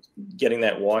getting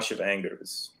that wash of anger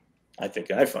is, I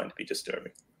find to be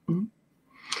disturbing.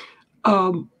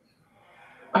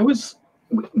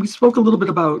 We spoke a little bit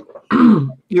about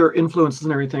your influences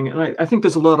and everything, and I think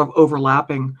there's a lot of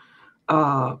overlapping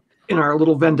in our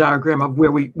little Venn diagram of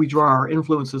where we draw our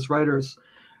influences, writers,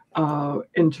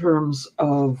 in terms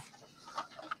of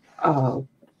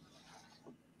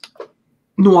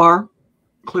noir,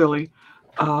 clearly,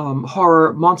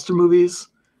 horror, monster movies.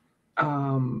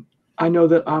 I know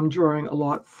that I'm drawing a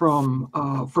lot from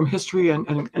history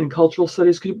and cultural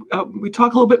studies. Could we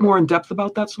talk a little bit more in depth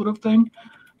about that sort of thing?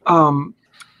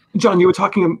 John, you were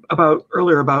talking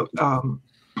earlier about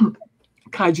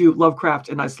kaiju, Lovecraft,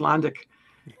 and Icelandic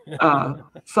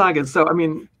sagas. So, I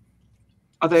mean,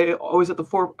 are they always at the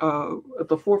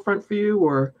forefront for you,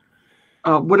 or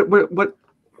what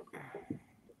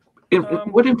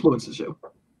influences you?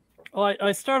 Well,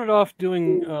 I started off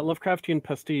doing Lovecraftian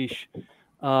pastiche,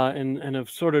 and have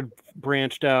sort of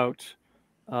branched out.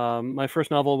 My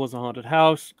first novel was a haunted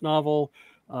house novel.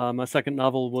 My second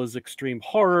novel was extreme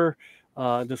horror.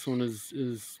 This one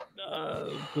is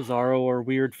bizarro or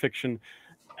weird fiction.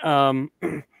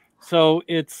 So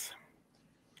it's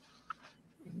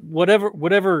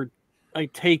whatever I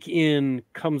take in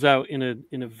comes out in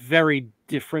a very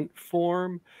different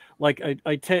form. Like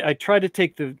I try to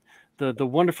take the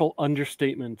wonderful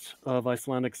understatement of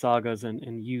Icelandic sagas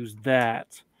and use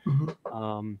that.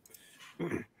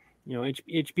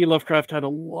 HP Lovecraft had a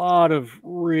lot of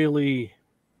really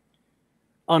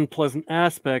unpleasant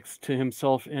aspects to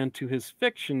himself and to his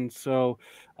fiction, so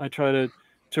I try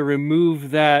to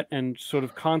remove that and sort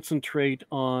of concentrate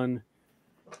on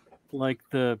like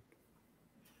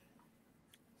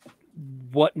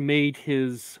what made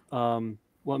his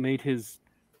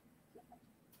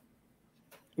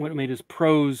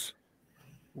prose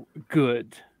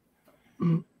good.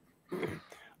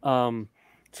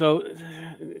 So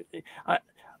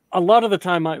a lot of the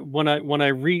time when I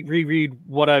reread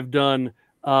what I've done,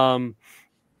 I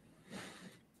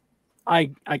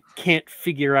can't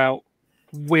figure out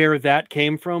where that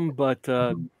came from, but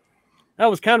that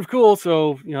was kind of cool.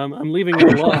 So I'm leaving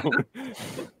it alone.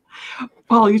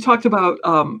 Paul, you talked about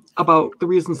the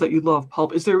reasons that you love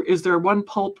pulp. Is there one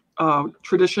pulp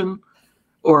tradition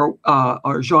or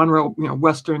genre,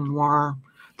 Western noir,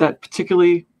 that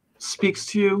particularly speaks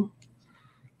to you?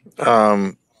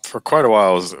 For quite a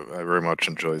while, I very much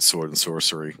enjoyed sword and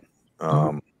sorcery,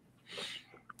 but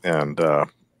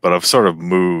I've sort of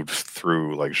moved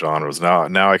through like genres.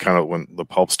 Now I kind of, when the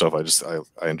pulp stuff, I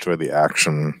enjoy the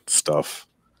action stuff.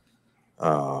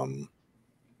 There's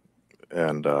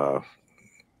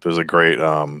a great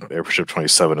Airship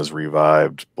 27 has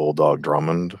revived Bulldog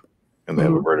Drummond, and they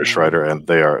have a British writer, and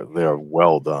they are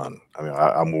well done. I mean,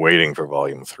 I'm waiting for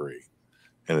volume 3,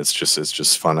 and it's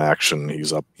just fun action.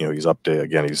 He's updated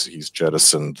again. He's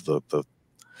jettisoned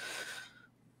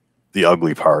the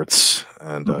ugly parts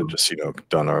and just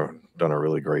done a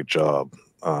really great job.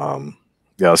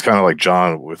 Yeah, it's kind of like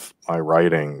John with my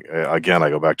writing. Again, I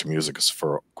go back to music because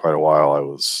for quite a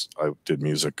while I did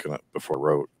music before I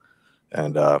wrote,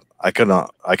 and I can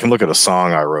look at a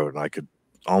song I wrote and I could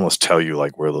almost tell you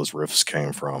like where those riffs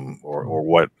came from, or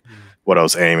what I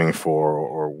was aiming for,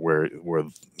 or where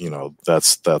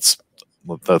that's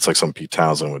like something Pete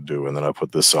Townsend would do, and then I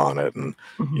put this on it, and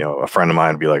a friend of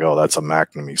mine would be like, "Oh, that's a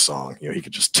McNamee song." He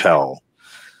could just tell.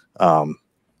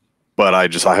 But I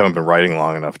haven't been writing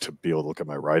long enough to be able to look at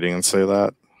my writing and say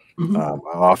that.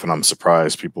 Often I'm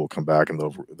surprised people will come back and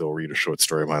they'll read a short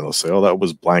story of mine. They'll say, "Oh, that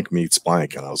was blank meets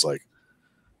blank," and I was like,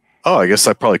 "Oh, I guess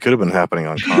that probably could have been happening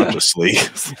unconsciously,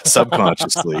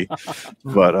 subconsciously."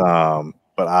 But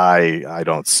I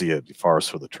don't see it.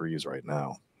 Forest for the trees right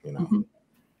now.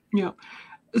 Yeah.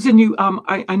 Then you,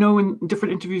 I know in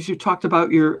different interviews you talked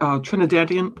about your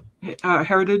Trinidadian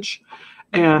heritage,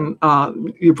 and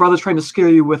your brother trying to scare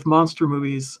you with monster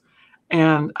movies.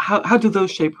 And how do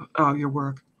those shape your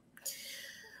work?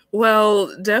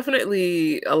 Well,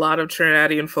 definitely a lot of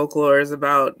Trinidadian folklore is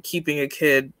about keeping a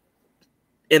kid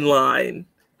in line.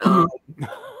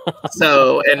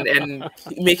 So, and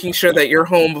making sure that you're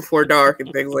home before dark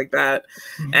and things like that.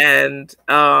 And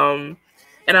I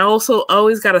also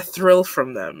always got a thrill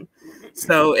from them.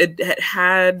 So it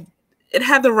had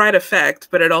the right effect,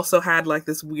 but it also had like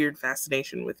this weird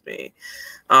fascination with me.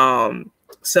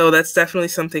 So that's definitely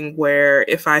something where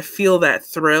if I feel that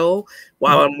thrill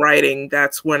while I'm writing,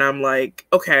 that's when I'm like,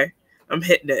 okay, I'm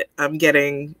hitting it. I'm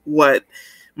getting what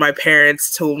my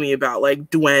parents told me about, like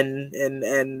Dwen,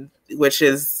 and which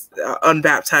is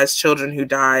unbaptized children who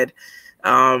died,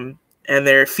 and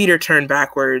their feet are turned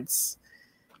backwards.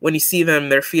 When you see them,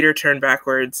 their feet are turned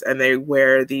backwards, and they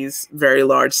wear these very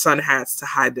large sun hats to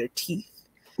hide their teeth.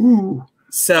 Ooh.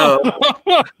 So,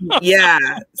 yeah.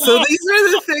 So these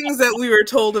are the things that we were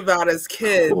told about as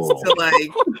kids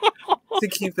to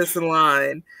keep us in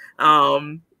line.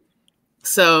 Also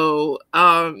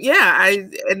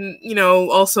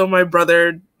my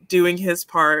brother doing his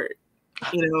part,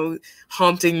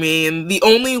 haunting me. And the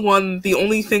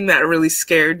only thing that really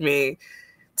scared me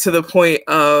to the point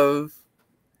of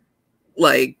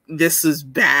like, this is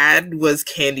bad, was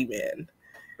Candyman.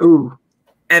 Ooh.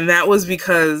 And that was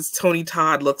because Tony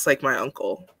Todd looks like my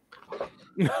uncle.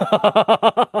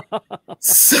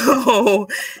 So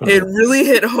it really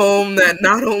hit home that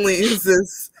not only is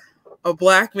this a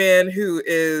Black man who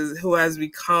has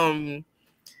become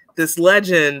this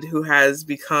legend, who has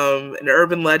become an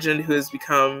urban legend, who has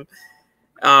become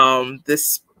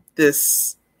this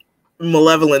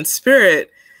malevolent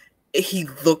spirit, he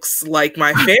looks like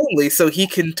my family, so he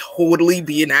can totally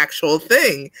be an actual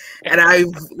thing. And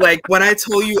when I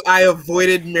told you I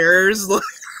avoided mirrors, like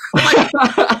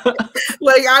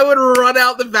I would run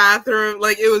out the bathroom.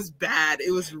 Like, it was bad.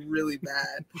 It was really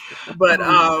bad. But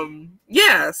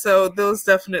so those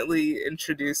definitely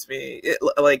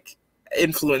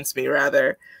influenced me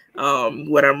rather,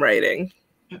 when I'm writing.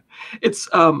 It's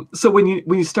so when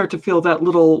you start to feel that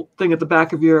little thing at the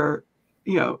back of your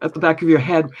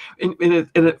head, and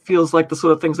it feels like the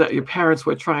sort of things that your parents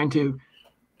were trying to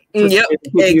yep,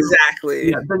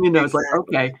 exactly. Then it's like,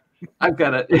 okay, I've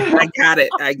got it. I got it.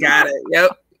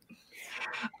 Yep.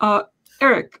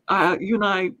 Errick, you and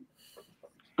I,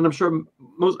 and I'm sure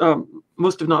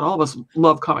most if not all of us,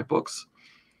 love comic books.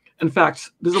 In fact,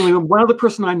 there's only one other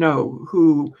person I know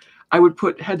who I would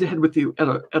put head to head with you at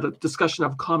a discussion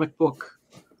of comic book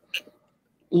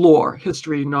lore,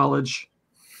 history, knowledge,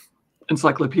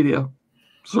 encyclopedia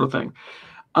sort of thing.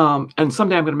 And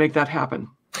someday I'm going to make that happen.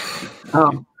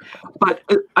 But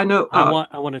I know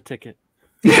I want a ticket.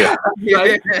 Yeah,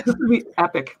 right? This will be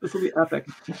epic.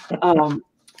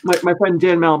 My friend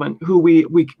Dan Malman, who we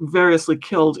variously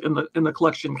killed in the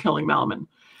collection, Killing Malman.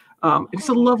 And he's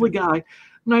a lovely guy,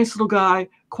 nice little guy,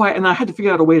 quiet, and I had to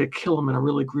figure out a way to kill him in a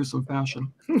really gruesome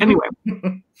fashion. Anyway,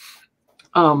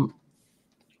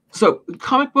 so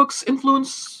comic books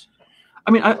influence.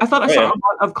 I mean, I thought I saw a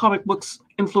lot of comic books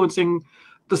influencing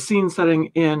the scene setting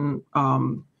in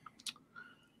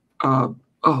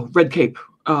Red Cape.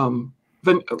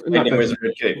 Lenny Wears a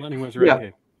Red Cape. Lenny Wears a Red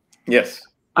Cape. Yes.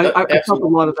 I felt a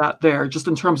lot of that there, just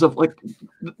in terms of like,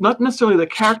 not necessarily the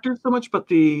characters so much, but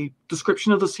the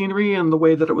description of the scenery and the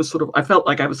way that it was sort of, I felt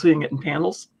like I was seeing it in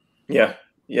panels. Yeah.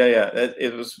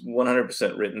 It was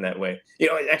 100% written that way.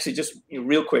 Actually, just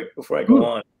real quick before I go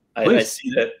on, I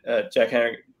see that Jack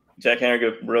Jack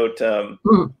Harrigan wrote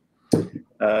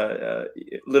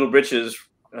Little Britches.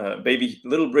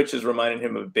 Little Britches reminded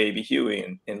him of Baby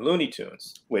Huey in Looney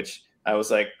Tunes, which I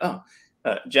was like, oh,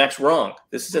 Jack's wrong.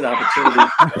 This is an opportunity.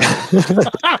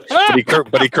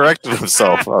 But he corrected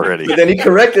himself already. But then he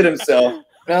corrected himself,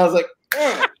 and I was like,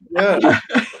 oh, yeah.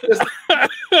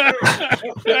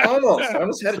 I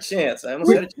almost had a chance. I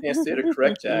almost had a chance to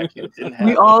correct Jack. It didn't happen.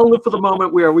 We all live for the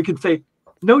moment where we can say,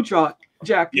 no, Jack,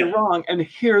 you're wrong, and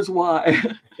here's why.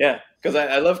 Yeah, because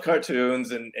I love cartoons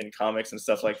and comics and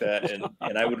stuff like that,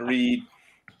 and I would read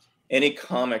any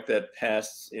comic that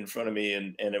passed in front of me,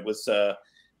 and it was,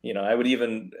 you know, I would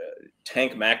even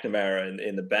Tank McNamara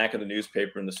in the back of the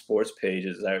newspaper in the sports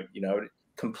pages.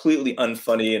 Completely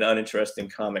unfunny and uninteresting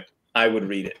comic. I would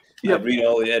read it. Yep. I'd read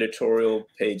all the editorial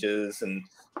pages and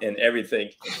everything.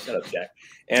 Shut up, Jack.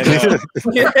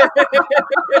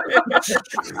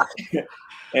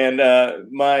 And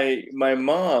my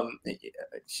mom,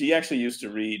 she actually used to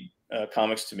read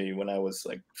comics to me when I was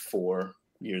like 4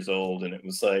 years old, and it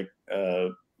was like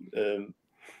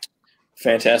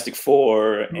Fantastic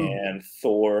Four and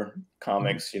Thor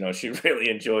comics. You know, she really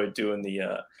enjoyed doing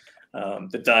the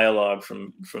dialogue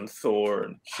from Thor,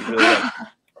 and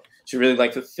she really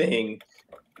liked The Thing.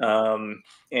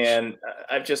 And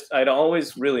I'd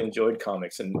always really enjoyed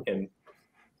comics, and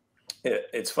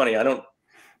it's funny. I don't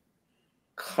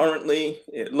currently,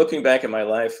 looking back at my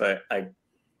life,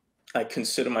 I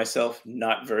consider myself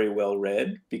not very well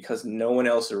read because no one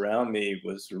else around me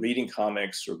was reading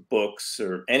comics or books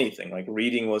or anything. Like,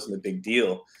 reading wasn't a big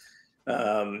deal.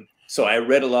 So I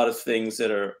read a lot of things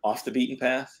that are off the beaten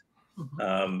path.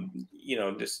 You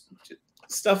know, just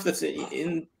stuff that's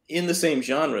in the same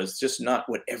genre. It's just not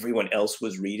what everyone else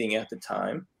was reading at the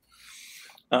time.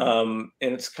 And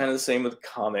it's kind of the same with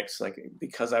comics. Like,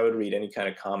 because I would read any kind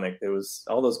of comic, there was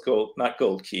all those not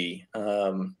Gold Key.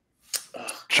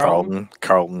 Carlton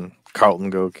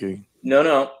Gold Key.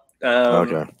 No.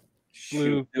 Okay.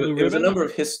 There was a number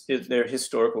of their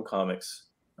historical comics,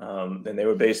 and they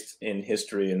were based in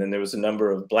history. And then there was a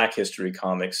number of Black history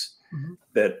comics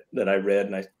that I read,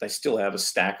 and I still have a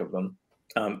stack of them.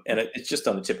 And it's just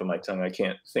on the tip of my tongue. I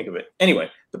can't think of it. Anyway,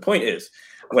 the point is,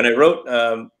 when I wrote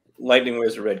Lightning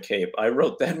Wears a Red Cape, I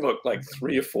wrote that book like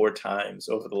 3 or 4 times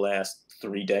over the last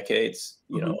 3 decades.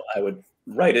 You know, I would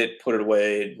write it, put it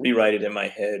away, rewrite it in my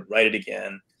head, write it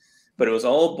again. But it was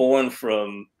all born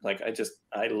from, like,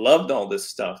 I loved all this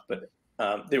stuff, but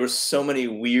there were so many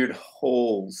weird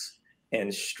holes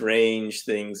and strange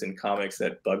things in comics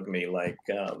that bugged me. Like,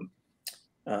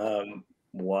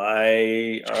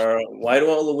 why do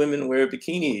all the women wear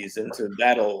bikinis into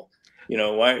battle? You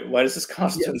know, why does this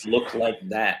costume look like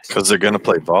that? Because they're going to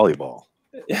play volleyball.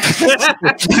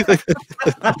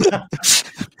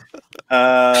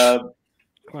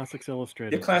 Classics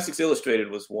Illustrated. Yeah, Classics Illustrated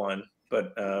was one,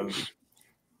 but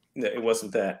it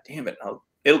wasn't that. Damn it!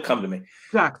 It'll come to me.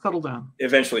 Jack, settle down.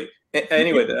 Eventually.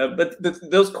 Anyway, but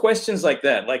those questions like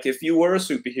that, like, if you were a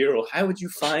superhero, how would you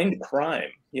find crime?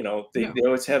 You know, they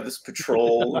always have this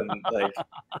patrol, and, like,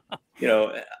 you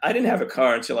know, I didn't have a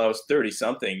car until I was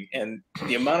 30-something, and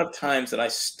the amount of times that I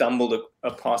stumbled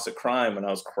across a crime when I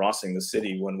was crossing the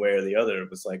city one way or the other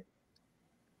was like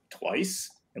twice,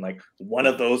 and like one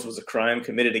of those was a crime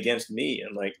committed against me,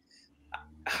 and like,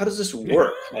 how does this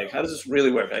work? Like, how does this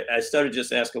really work? I started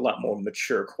just asking a lot more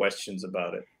mature questions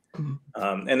about it.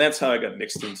 And that's how I got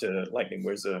mixed into Lightning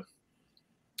Wears a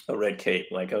Red Cape.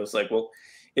 Like, I was like, well,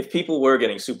 if people were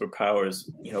getting superpowers,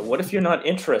 you know, what if you're not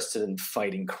interested in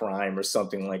fighting crime or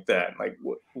something like that? Like,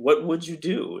 what would you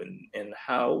do, and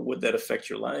how would that affect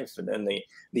your life? And then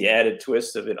the added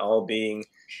twist of it all being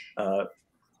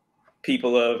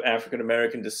people of African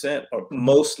American descent, or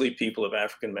mostly people of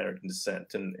African American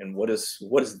descent, and what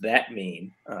does that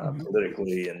mean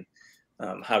politically, and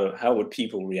how would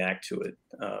people react to it?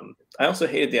 I also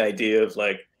hated the idea of,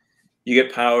 like, you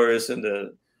get powers and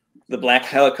the black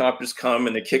helicopters come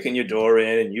and they're kicking your door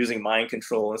in and using mind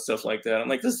control and stuff like that. I'm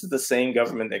like, this is the same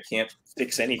government that can't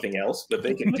fix anything else, but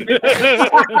they can do it.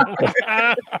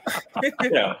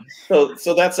 Yeah.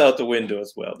 So that's out the window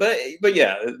as well. But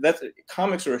yeah,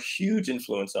 comics are a huge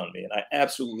influence on me, and I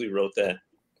absolutely wrote that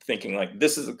thinking, like,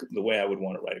 this is the way I would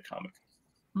want to write a comic.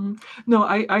 No,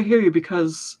 I hear you,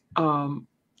 because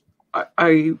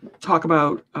I talk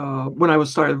about when I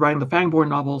started writing the Fangborn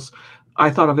novels, I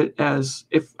thought of it as,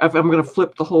 if I'm going to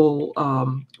flip the whole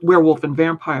werewolf and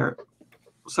vampire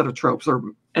set of tropes, or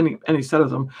any set of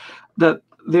them, that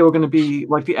they were going to be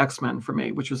like the X-Men for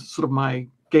me, which was sort of my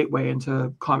gateway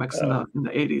into comics in the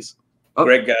 80s.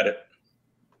 Greg got it.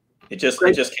 It just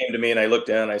came to me, and I looked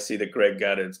down. I see that Greg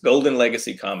got it. It's Golden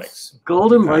Legacy Comics.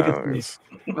 Golden Legacy.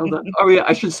 Well done. Oh yeah,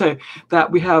 I should say that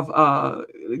we have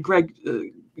Greg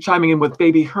chiming in with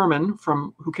Baby Herman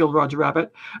from Who Killed Roger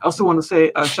Rabbit. I also want to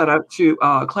say a shout out to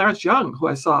Clarence Young, who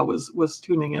I saw was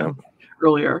tuning in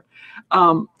earlier.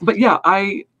 But yeah,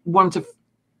 I wanted to.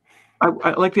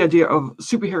 I like the idea of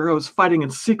superheroes fighting in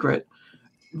secret.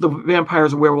 The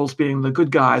vampires and werewolves being the good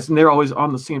guys, and they're always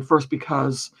on the scene first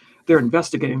because they're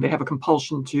investigating. They have a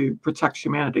compulsion to protect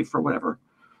humanity for whatever.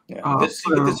 Yeah.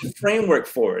 There's a framework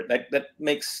for it that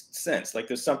makes sense. Like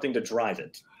there's something to drive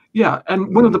it. Yeah,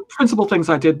 and one of the principal things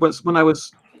I did was when I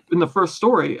was in the first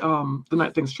story, The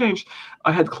Night Things Changed,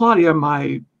 I had Claudia,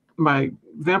 my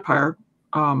vampire,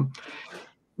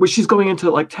 where she's going in to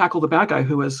like tackle the bad guy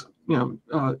who has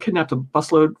kidnapped a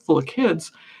busload full of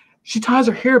kids. She ties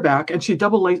her hair back and she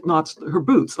double knots her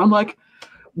boots. I'm like,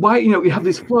 why, you have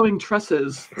these flowing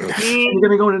tresses and you're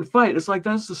going to go in and fight. It's like,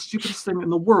 that's the stupidest thing in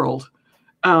the world.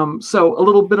 So a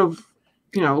little bit of,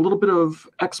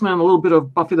 X-Men, a little bit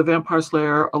of Buffy the Vampire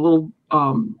Slayer, a little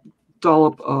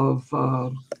dollop of,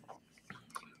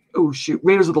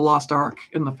 Raiders of the Lost Ark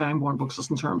in the Fangborn books,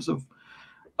 just in terms of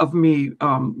me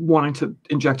wanting to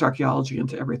inject archaeology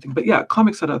into everything. But yeah,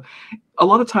 comics had a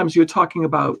lot of times you're talking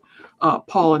about,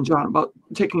 Paul and John, about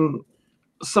taking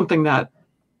something that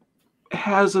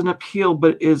has an appeal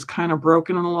but is kind of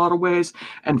broken in a lot of ways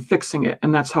and fixing it.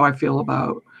 And that's how I feel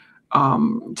about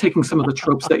taking some of the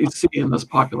tropes that you see in this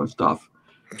popular stuff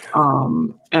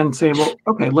and saying, well,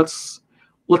 okay, let's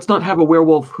not have a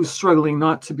werewolf who's struggling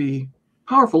not to be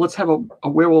powerful. Let's have a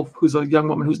werewolf who's a young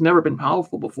woman who's never been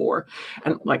powerful before,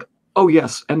 and like, oh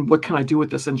yes, and what can I do with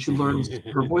this? And she learns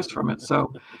her voice from it.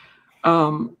 So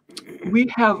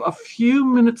we have a few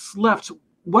minutes left.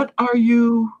 What are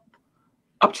you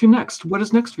up to next? What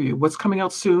is next for you? What's coming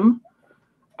out soon?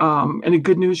 Any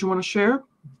good news you want to share?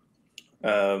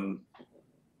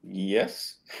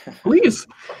 Yes. Please.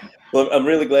 Well, I'm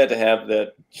really glad to have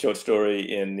that short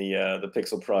story in the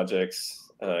Pixel Projects,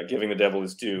 Giving the Devil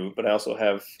His Due, but I also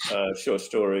have a short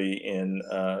story in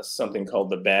something called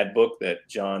The Bad Book that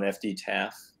John F.D.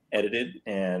 Taff edited,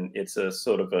 and it's a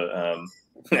sort of a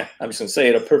I'm just going to say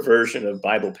it, a perversion of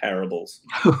Bible parables.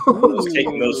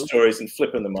 Taking those stories and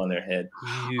flipping them on their head.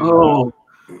 Oh.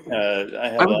 I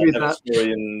have a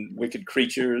story in Wicked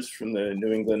Creatures from the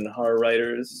New England Horror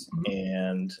Writers,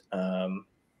 and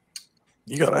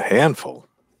you got a handful.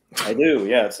 I do,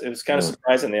 yeah. It was kind of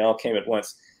surprising they all came at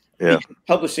once. Yeah,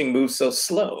 publishing moves so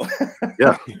slow.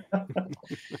 Yeah.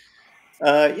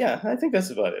 Yeah, I think that's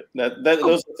about it.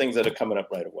 Those are things that are coming up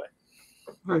right away.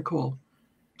 Very cool.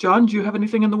 John, do you have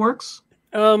anything in the works?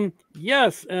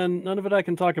 Yes, and none of it I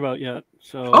can talk about yet.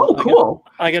 So cool.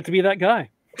 I get to be that guy.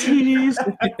 Tease.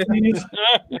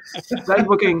 That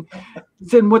booking.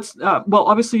 Then what's well,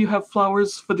 obviously you have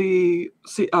Flowers for the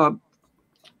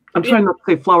I'm trying not to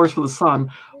say Flowers for the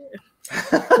Sun.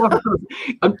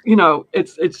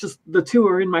 It's just the two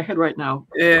are in my head right now.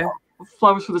 Yeah.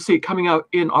 Flowers for the Sea coming out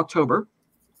in October.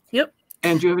 Yep.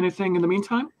 And do you have anything in the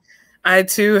meantime? I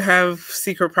too have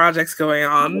secret projects going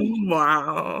on.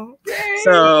 Wow.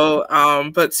 So,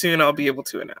 but soon I'll be able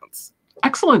to announce.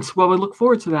 Excellent. Well, we look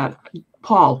forward to that.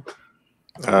 Paul.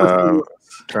 Trying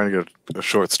to get a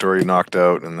short story knocked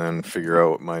out and then figure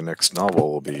out what my next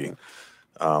novel will be.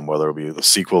 Whether it'll be the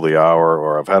sequel to The Hour,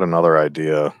 or I've had another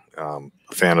idea, a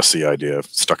fantasy idea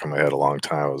stuck in my head a long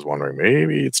time. I was wondering,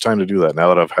 maybe it's time to do that now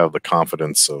that I've had the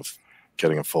confidence of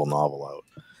getting a full novel out.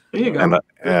 There you go.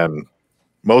 And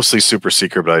mostly super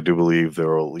secret, but I do believe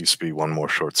there will at least be one more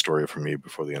short story for me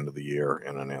before the end of the year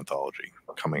in an anthology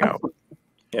coming out.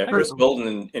 Yeah, Chris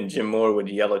Bolden and Jim Moore would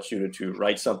yell at you to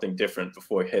write something different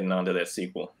before heading on to that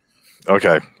sequel.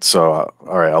 Okay, so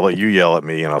all right, I'll let you yell at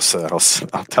me, and I'll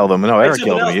tell them, no, Eric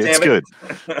yelled at me. It's good.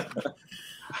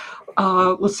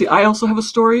 Let's see. I also have a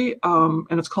story,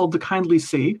 and it's called The Kindly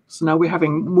Sea. So now we're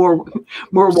having more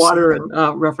water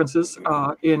and references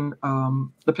in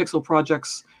the Pixel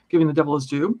Projects, Giving the Devil His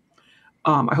Due.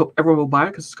 I hope everyone will buy it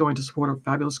because it's going to support a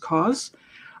fabulous cause.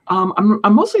 I'm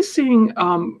mostly seeing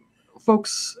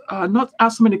folks not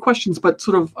ask so many questions, but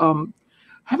sort of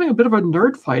having a bit of a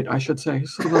nerd fight, I should say,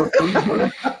 sort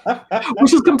of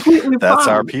which is completely That's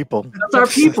fine. Our people. That's our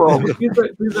people.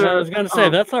 These are, I was going to say,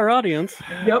 that's our audience.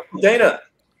 Yep. Dana.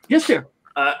 Yes, sir.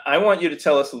 I want you to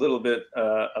tell us a little bit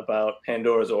about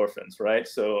Pandora's Orphans, right?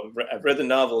 So I've read the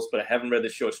novels, but I haven't read the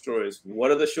short stories. What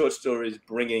are the short stories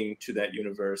bringing to that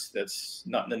universe that's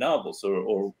not in the novels,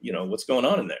 or what's going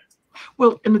on in there?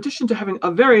 Well, in addition to having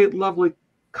a very lovely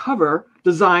cover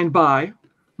designed by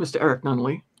Mr. Errick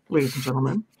Nunnally, ladies and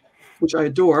gentlemen, which I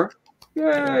adore.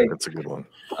 Yay! That's a good one.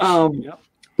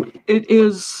 It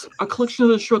is a collection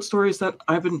of the short stories that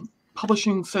I've been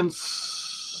publishing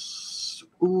since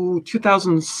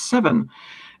 2007.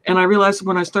 And I realized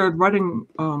when I started writing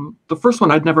the first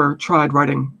one, I'd never tried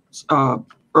writing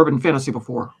urban fantasy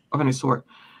before of any sort.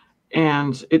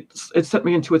 And it set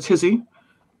me into a tizzy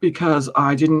because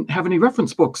I didn't have any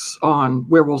reference books on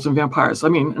werewolves and vampires. I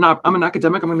mean, and I'm an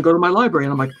academic. I'm going to go to my library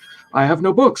and I'm like, I have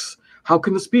no books. How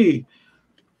can this be?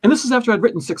 And this is after I'd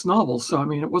written 6 novels. So, I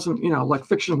mean, it wasn't, like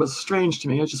fiction was strange to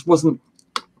me. It just wasn't.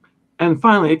 And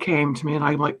finally it came to me and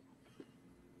I'm like,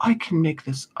 I can make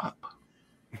this up.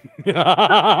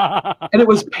 And it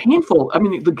was painful. I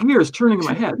mean, the gears turning in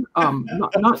my head.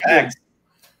 Not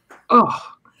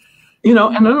oh, and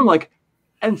then I'm like,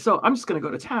 and so I'm just going to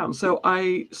go to town. So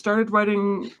I started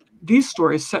writing these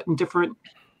stories set in different.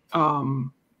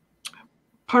 Part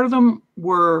of them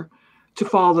were to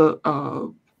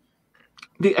follow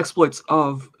the exploits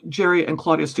of Jerry and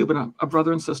Claudia Steuben, a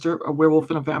brother and sister, a werewolf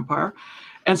and a vampire,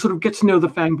 and sort of get to know the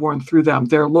Fangborn through them.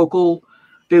 They're local.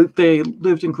 They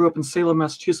lived and grew up in Salem,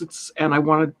 Massachusetts, and I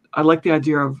liked the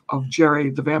idea of Jerry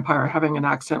the vampire having an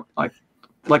accent like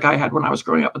I had when I was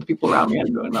growing up, but the people around me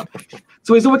hadn't growing up.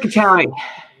 So he's a wicked County.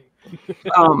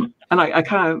 And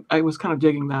I was kind of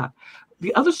digging that.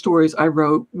 The other stories I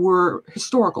wrote were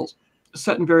historicals,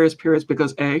 set in various periods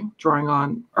because drawing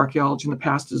on archaeology in the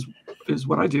past is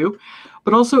what I do,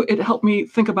 but also it helped me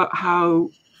think about how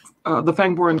the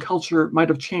Fangborn culture might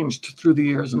have changed through the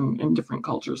years in different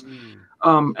cultures.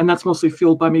 And that's mostly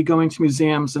fueled by me going to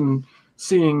museums and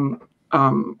seeing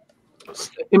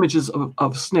images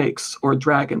of snakes or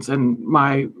dragons, and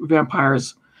my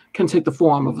vampires can take the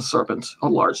form of a serpent, a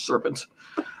large serpent,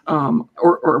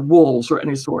 or wolves or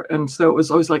any sort. And so it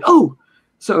was always like,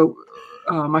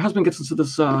 my husband gets into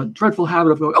this dreadful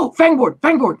habit of going,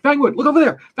 Fangborn, look over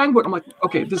there, Fangborn. I'm like,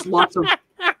 okay, there's lots of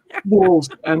wolves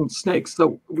and snakes,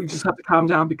 so we just have to calm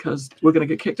down because we're going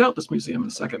to get kicked out this museum in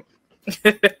a second.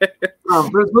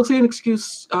 But it's mostly an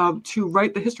excuse to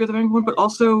write the history of the Fangborn, but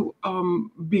also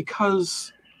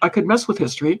because I could mess with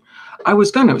history, I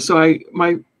was going to. So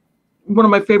one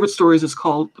of my favorite stories is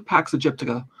called the Pax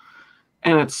Egyptica,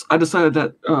 and I decided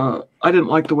that I didn't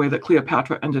like the way that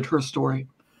Cleopatra ended her story,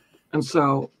 and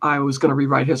so I was going to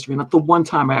rewrite history. And that's the one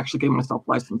time I actually gave myself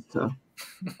license to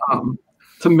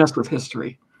mess with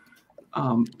history.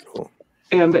 Cool.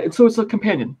 And so it's a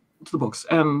companion to the books,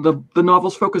 and the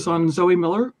novels focus on Zoe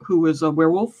Miller, who is a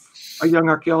werewolf, a young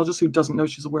archaeologist who doesn't know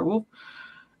she's a werewolf,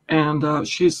 and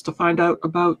she's to find out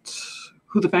about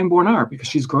who the Fangborn are because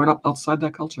she's grown up outside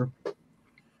that culture.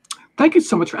 Thank you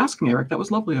so much for asking, Eric. That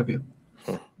was lovely of you.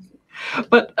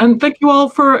 And thank you all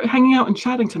for hanging out and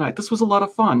chatting tonight. This was a lot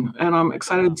of fun, and I'm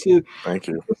excited to Thank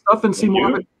you. do stuff and see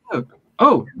more of it.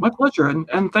 Oh, my pleasure,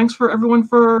 and thanks for everyone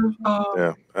for.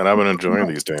 Yeah, and I've been enjoying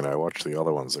these, Dana. I watched the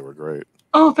other ones; they were great.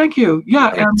 Oh, thank you.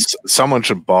 Yeah, and someone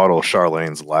should bottle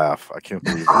Charlene's laugh. I can't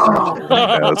believe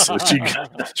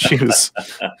it. She was,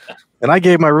 and I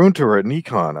gave my room to her at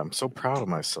Nikon. I'm so proud of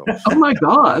myself. Oh my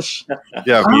gosh.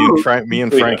 Yeah, me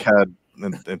and Frank had,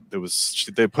 and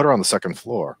they put her on the second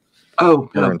floor.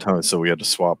 Oh, her and Tony, so we had to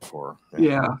swap for her.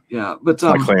 Yeah. But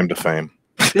my claim to fame.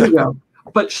 There you go.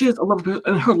 But she is a lovely,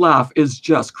 and her laugh is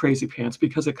just crazy pants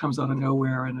because it comes out of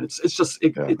nowhere, and it's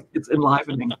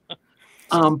enlivening.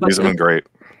 But these have been great.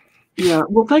 Yeah,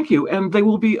 well, thank you. And they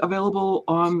will be available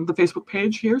on the Facebook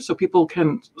page here, so people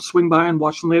can swing by and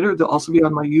watch them later. They'll also be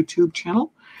on my YouTube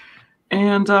channel.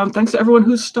 And thanks to everyone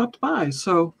who's stopped by.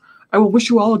 So I will wish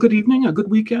you all a good evening, a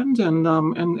good weekend,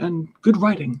 and good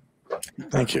writing.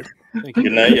 Thank you.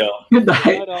 Good night, y'all. Good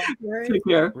night. Take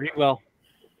care. Read well.